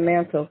carrying the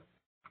mantle,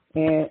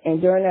 and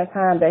during that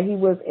time that he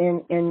was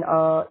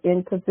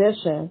in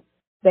position,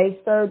 they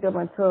served him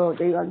until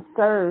he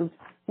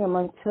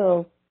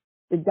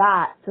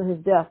died to his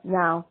death.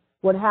 Now,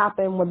 what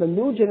happened when the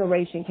new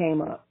generation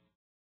came up?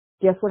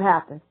 Guess what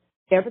happened?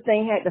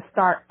 Everything had to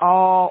start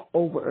all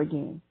over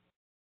again.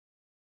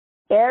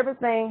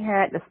 Everything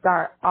had to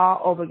start all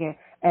over again.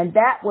 And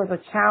that was a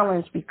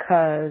challenge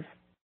because,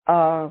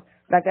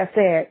 like I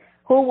said,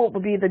 who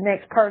would be the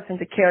next person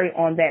to carry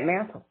on that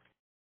mantle?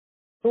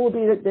 Who would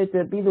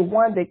be the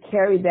one that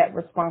carried that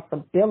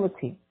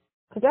responsibility?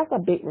 Because that's a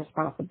big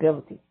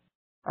responsibility.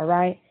 All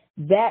right?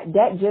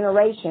 That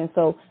generation,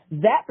 so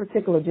that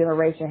particular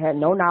generation had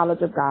no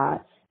knowledge of God.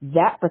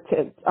 That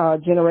particular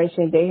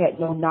generation, they had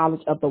no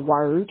knowledge of the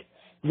Word.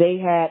 They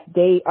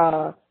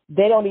didn't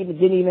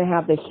even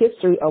have the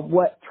history of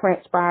what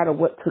transpired or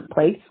what took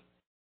place.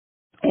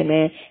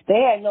 Amen.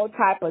 They had no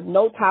type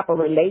of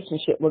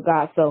relationship with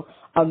God. So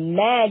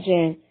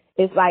imagine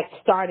it's like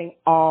starting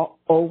all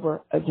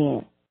over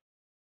again.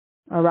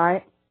 All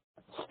right?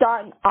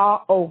 Starting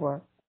all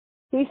over.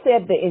 He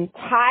said the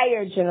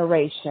entire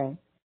generation.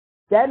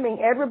 That means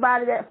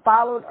everybody that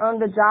followed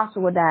under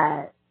Joshua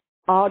died.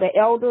 All the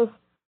elders,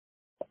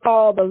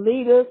 all the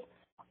leaders,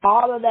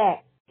 all of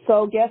that.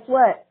 So guess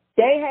what?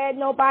 They had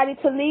nobody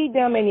to lead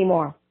them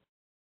anymore.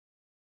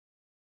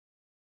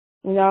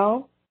 You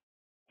know?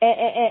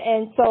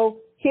 And so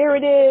here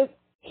it is.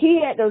 He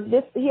had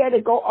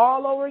to go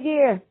all over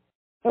again.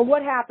 And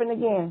what happened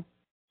again?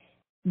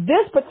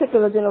 This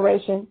particular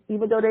generation,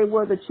 even though they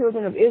were the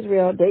children of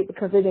Israel,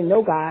 because they didn't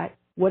know God,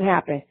 what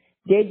happened?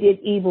 They did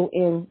evil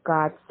in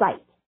God's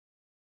sight.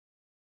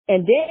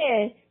 And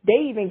then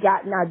they even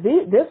got, now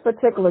this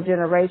particular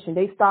generation,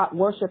 they start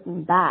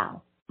worshiping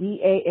Baal.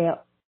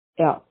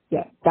 B-A-L-L.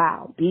 Yeah,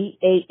 Baal.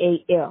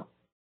 B-A-A-L.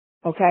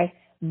 Okay?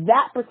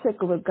 That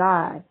particular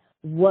God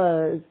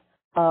was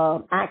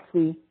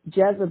actually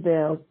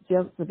Jezebel's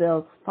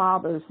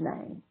father's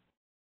name.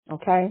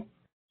 Okay?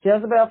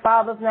 Jezebel's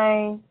father's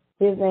name,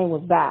 his name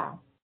was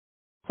Baal.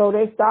 So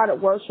they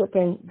started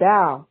worshiping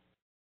Baal.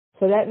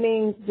 So that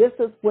means this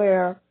is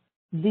where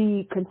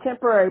the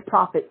contemporary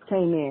prophets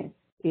came in.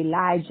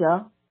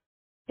 Elijah,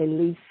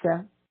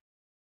 Elisha,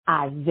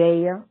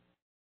 Isaiah,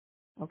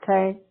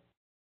 okay,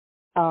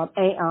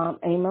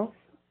 Amos.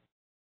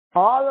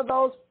 All of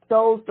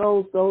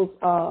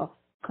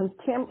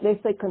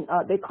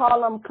they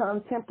call them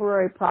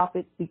contemporary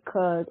prophets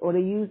because, or they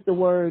use the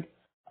word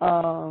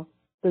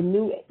the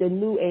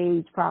new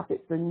age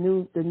prophets, the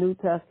New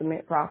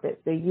Testament prophets.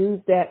 They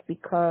use that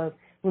because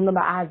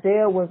remember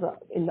Isaiah was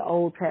in the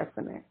Old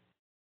Testament,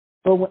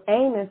 but with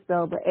Amos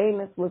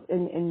was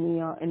in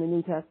the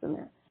New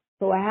Testament.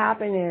 So what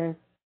happened is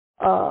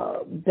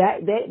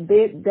that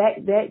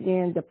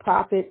then the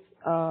prophets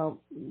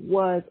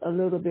was a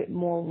little bit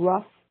more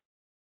rough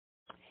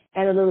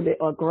and a little bit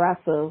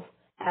aggressive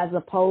as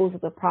opposed to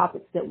the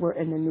prophets that were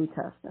in the New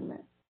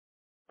Testament.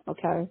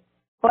 Okay?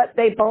 But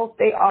they both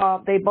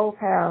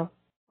have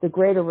the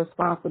great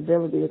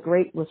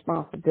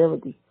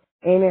responsibility.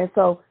 Amen.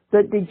 So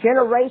the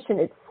generation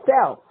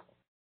itself,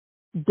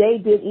 they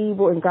did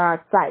evil in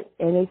God's sight,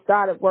 and they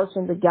started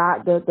worshiping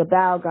the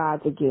Baal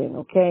gods again.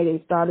 Okay,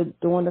 they started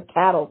doing the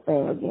cattle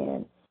thing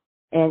again,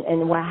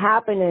 and what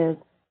happened is,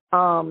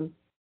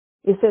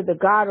 it said the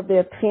God of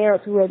their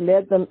parents who had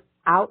led them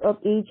out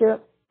of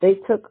Egypt, they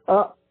took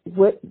up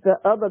with the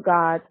other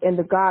gods and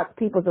the gods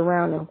peoples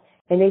around them,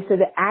 and they said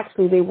that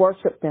actually they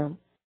worshiped them,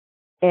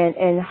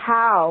 and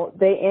how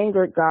they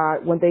angered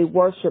God when they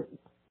worshiped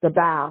the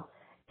Baal.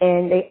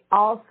 And they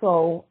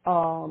also,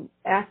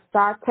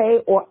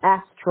 Astarte or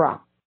Astra.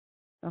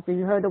 Now, if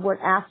you heard the word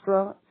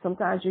Astra,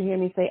 sometimes you hear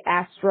me say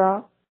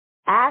Astra.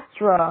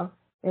 Astra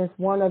is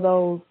one of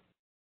those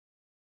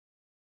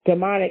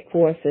demonic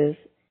forces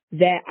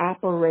that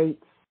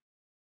operates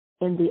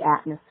in the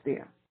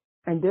atmosphere.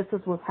 And this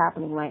is what's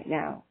happening right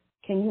now.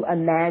 Can you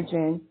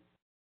imagine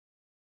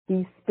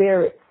these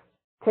spirits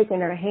taking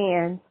their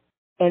hands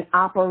and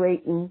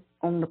operating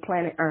on the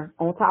planet Earth,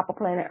 on top of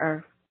planet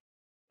Earth?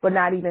 But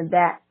not even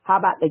that. How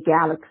about the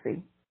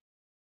galaxy?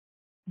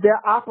 They're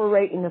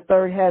operating the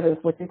third heavens,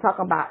 which you're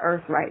talking about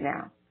Earth right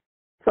now.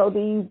 So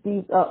these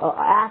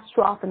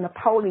Astaroth and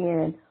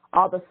Napoleon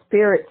are the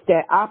spirits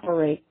that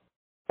operate.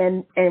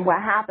 And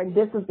what happened,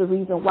 this is the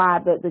reason why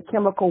the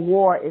chemical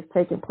war is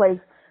taking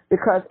place,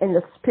 because in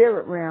the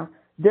spirit realm,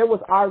 there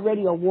was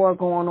already a war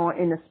going on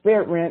in the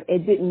spirit realm.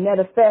 It didn't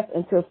manifest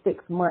until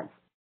 6 months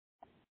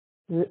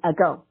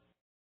ago.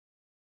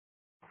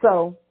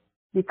 So,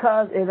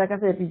 because, like I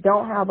said, if you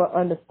don't have an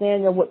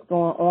understanding of what's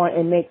going on,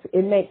 it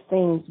makes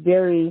things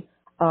very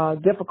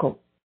difficult.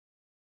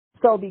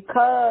 So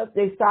because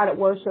they started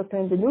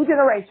worshiping the new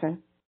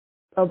generation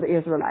of the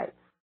Israelites,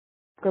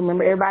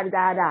 remember everybody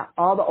died out.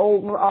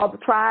 All the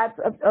tribes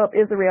of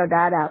Israel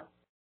died out.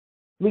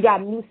 We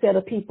got a new set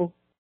of people,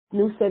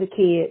 new set of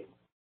kids,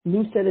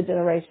 new set of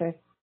generation,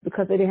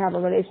 because they didn't have a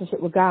relationship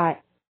with God.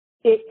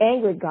 It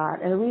angered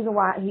God. And the reason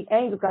why he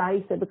angered God,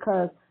 he said,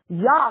 because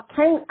y'all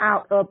came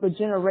out of the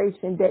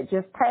generation that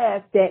just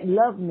passed that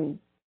loved me.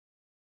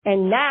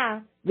 And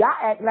now y'all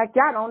act like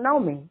y'all don't know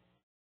me.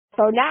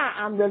 So now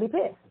I'm really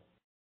pissed.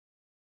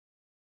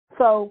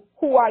 So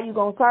who are you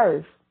going to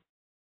serve?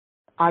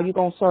 Are you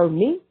going to serve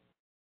me?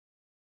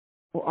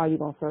 Or are you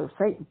going to serve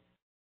Satan?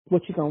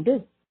 What you going to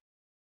do?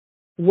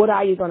 What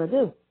are you going to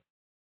do?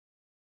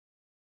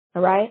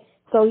 All right?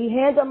 So he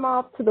handed them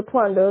off to the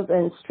plunderers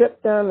and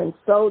stripped them and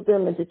sold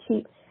them into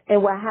cheap.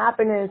 And what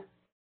happened is,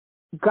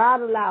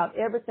 God allowed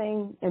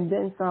everything and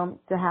then some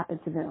to happen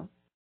to them.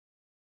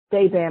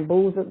 They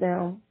bamboozled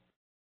them.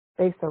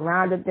 They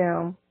surrounded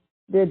them.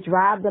 They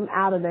drove them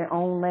out of their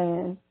own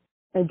land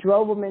and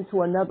drove them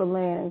into another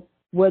land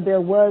where there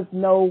was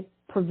no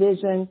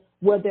provision,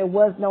 where there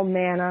was no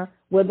manna,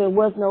 where there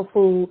was no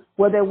food,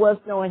 where there was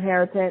no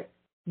inheritance.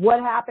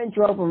 What happened?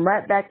 Drove them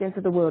right back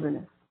into the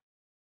wilderness.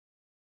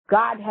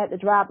 God had to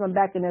drive them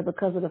back in there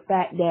because of the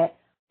fact that,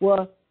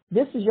 well,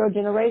 this is your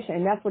generation.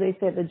 And that's what they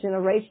said, the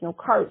generational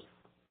curse.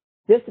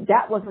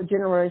 That was a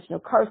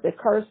generational curse. The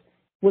curse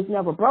was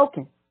never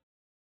broken.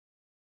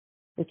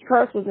 The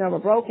curse was never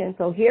broken.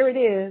 So here it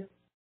is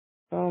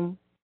from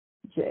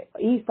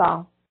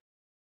Esau,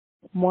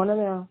 one of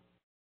them.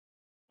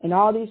 And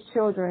all these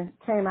children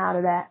came out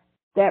of that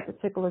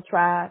particular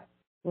tribe.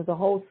 There was a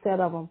whole set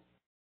of them.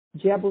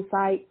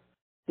 Jebusites,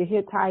 the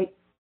Hittites,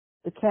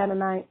 the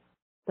Canaanites,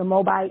 the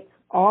Moabites,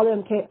 all of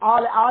them came,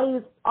 all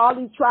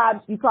these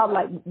tribes, you probably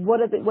like,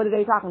 what are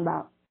they talking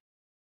about?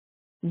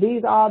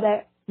 These are all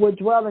that were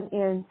dwelling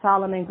in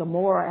Sodom and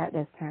Gomorrah at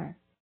this time.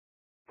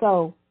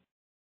 So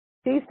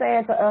he's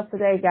saying to us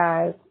today,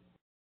 guys,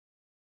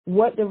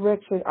 what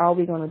direction are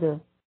we going to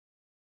do?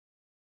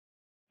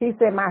 He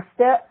said, my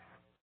steps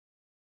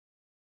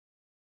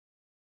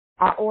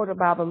are ordered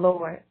by the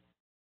Lord.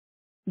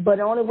 But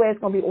the only way it's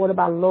going to be ordered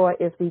by the Lord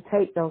is we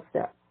take those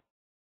steps.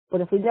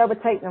 But if we never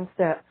take them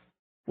steps,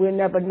 we'll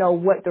never know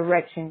what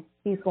direction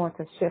he's going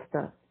to shift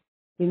us.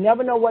 You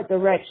never know what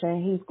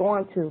direction he's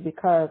going to,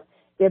 because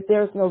if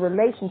there's no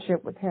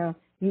relationship with him,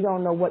 you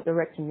don't know what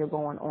direction you're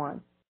going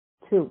on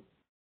to.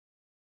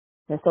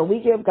 And so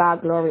we give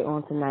God glory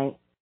on tonight.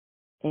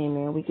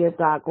 Amen. We give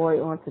God glory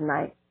on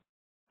tonight.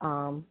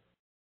 On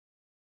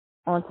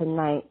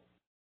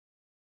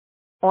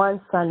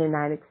Sunday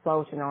night,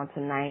 explosion on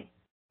tonight.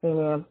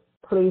 Amen.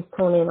 Please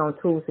tune in on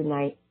Tuesday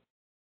night.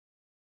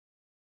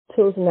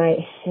 Tuesday night,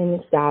 and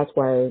it's God's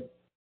Word.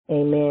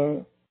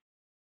 Amen.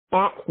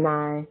 At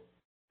 9.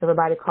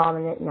 Everybody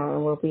calling at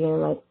 9. We'll be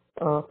in like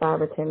 5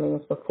 or 10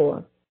 minutes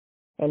before.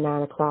 At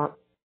 9 o'clock.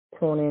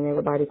 Tune in.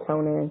 Everybody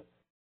tune in.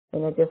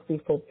 And it'll just be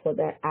for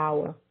that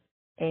hour.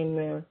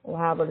 Amen. Or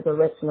however the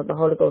direction of the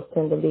Holy Ghost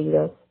tend to lead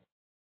us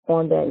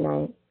on that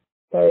night.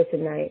 Thursday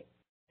night.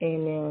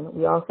 Amen.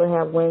 We also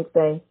have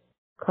Wednesday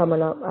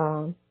coming up.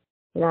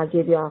 And I'll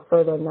give you our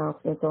further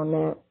announcements on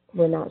that.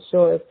 We're not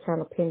sure. It's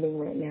kind of pending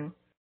right now.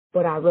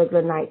 But our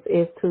regular nights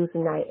is Tuesday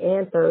night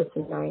and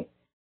Thursday night.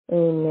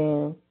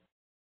 Amen.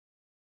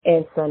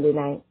 And Sunday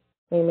night.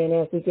 Amen.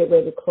 As we get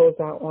ready to close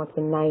out on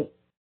tonight,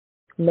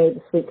 May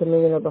the sweet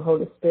communion of the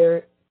Holy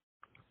Spirit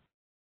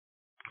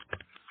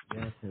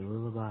Yes, and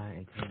will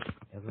abide until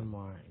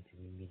evermore until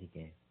we meet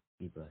again.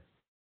 Be blessed.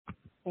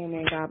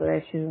 Amen. God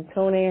bless you.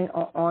 Tune in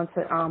on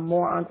to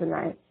more on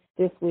tonight,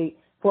 this week.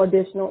 For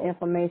additional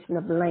information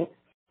of the links,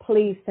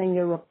 please send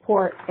your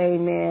report,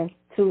 amen,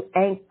 to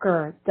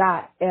anchor.fm/ELR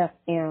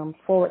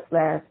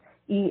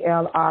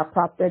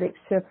Prophetic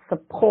Shift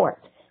Support.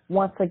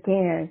 Once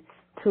again,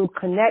 to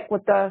connect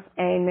with us,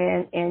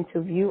 amen, and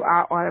to view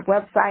our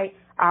website.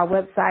 Our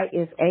website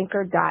is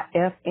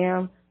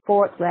anchor.fm/ELR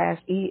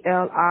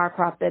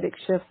Prophetic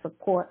Shift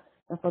Support.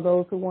 And for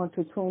those who want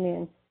to tune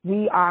in,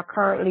 we are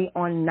currently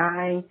on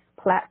 9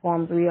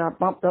 platforms. We are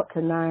bumped up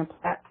to 9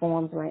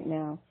 platforms right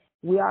now.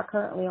 We are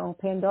currently on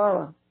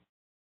Pandora.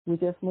 We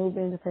just moved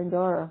into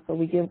Pandora, so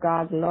we give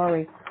God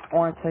glory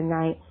on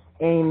tonight.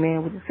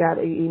 Amen. We just got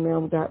an email.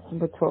 We got some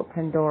to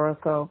Pandora,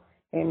 so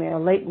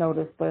amen. Late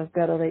notice, but it's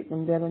better late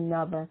than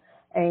never.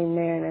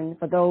 Amen. And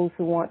for those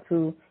who want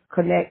to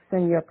connect,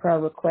 send your prayer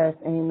request,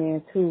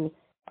 amen, to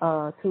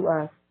us.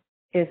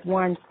 It's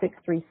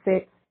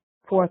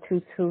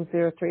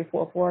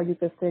 1-636-422-0344. You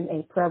can send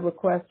a prayer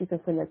request. You can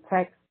send a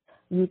text.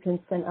 You can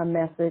send a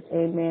message.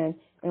 Amen.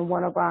 And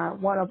one of our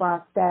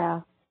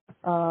staff,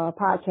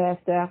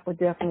 podcast staff, will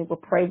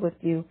pray with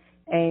you.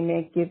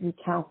 Amen. Give you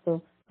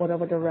counsel,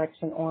 whatever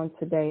direction on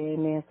today.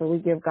 Amen. So we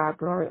give God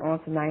glory on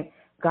tonight.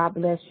 God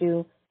bless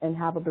you and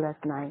have a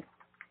blessed night.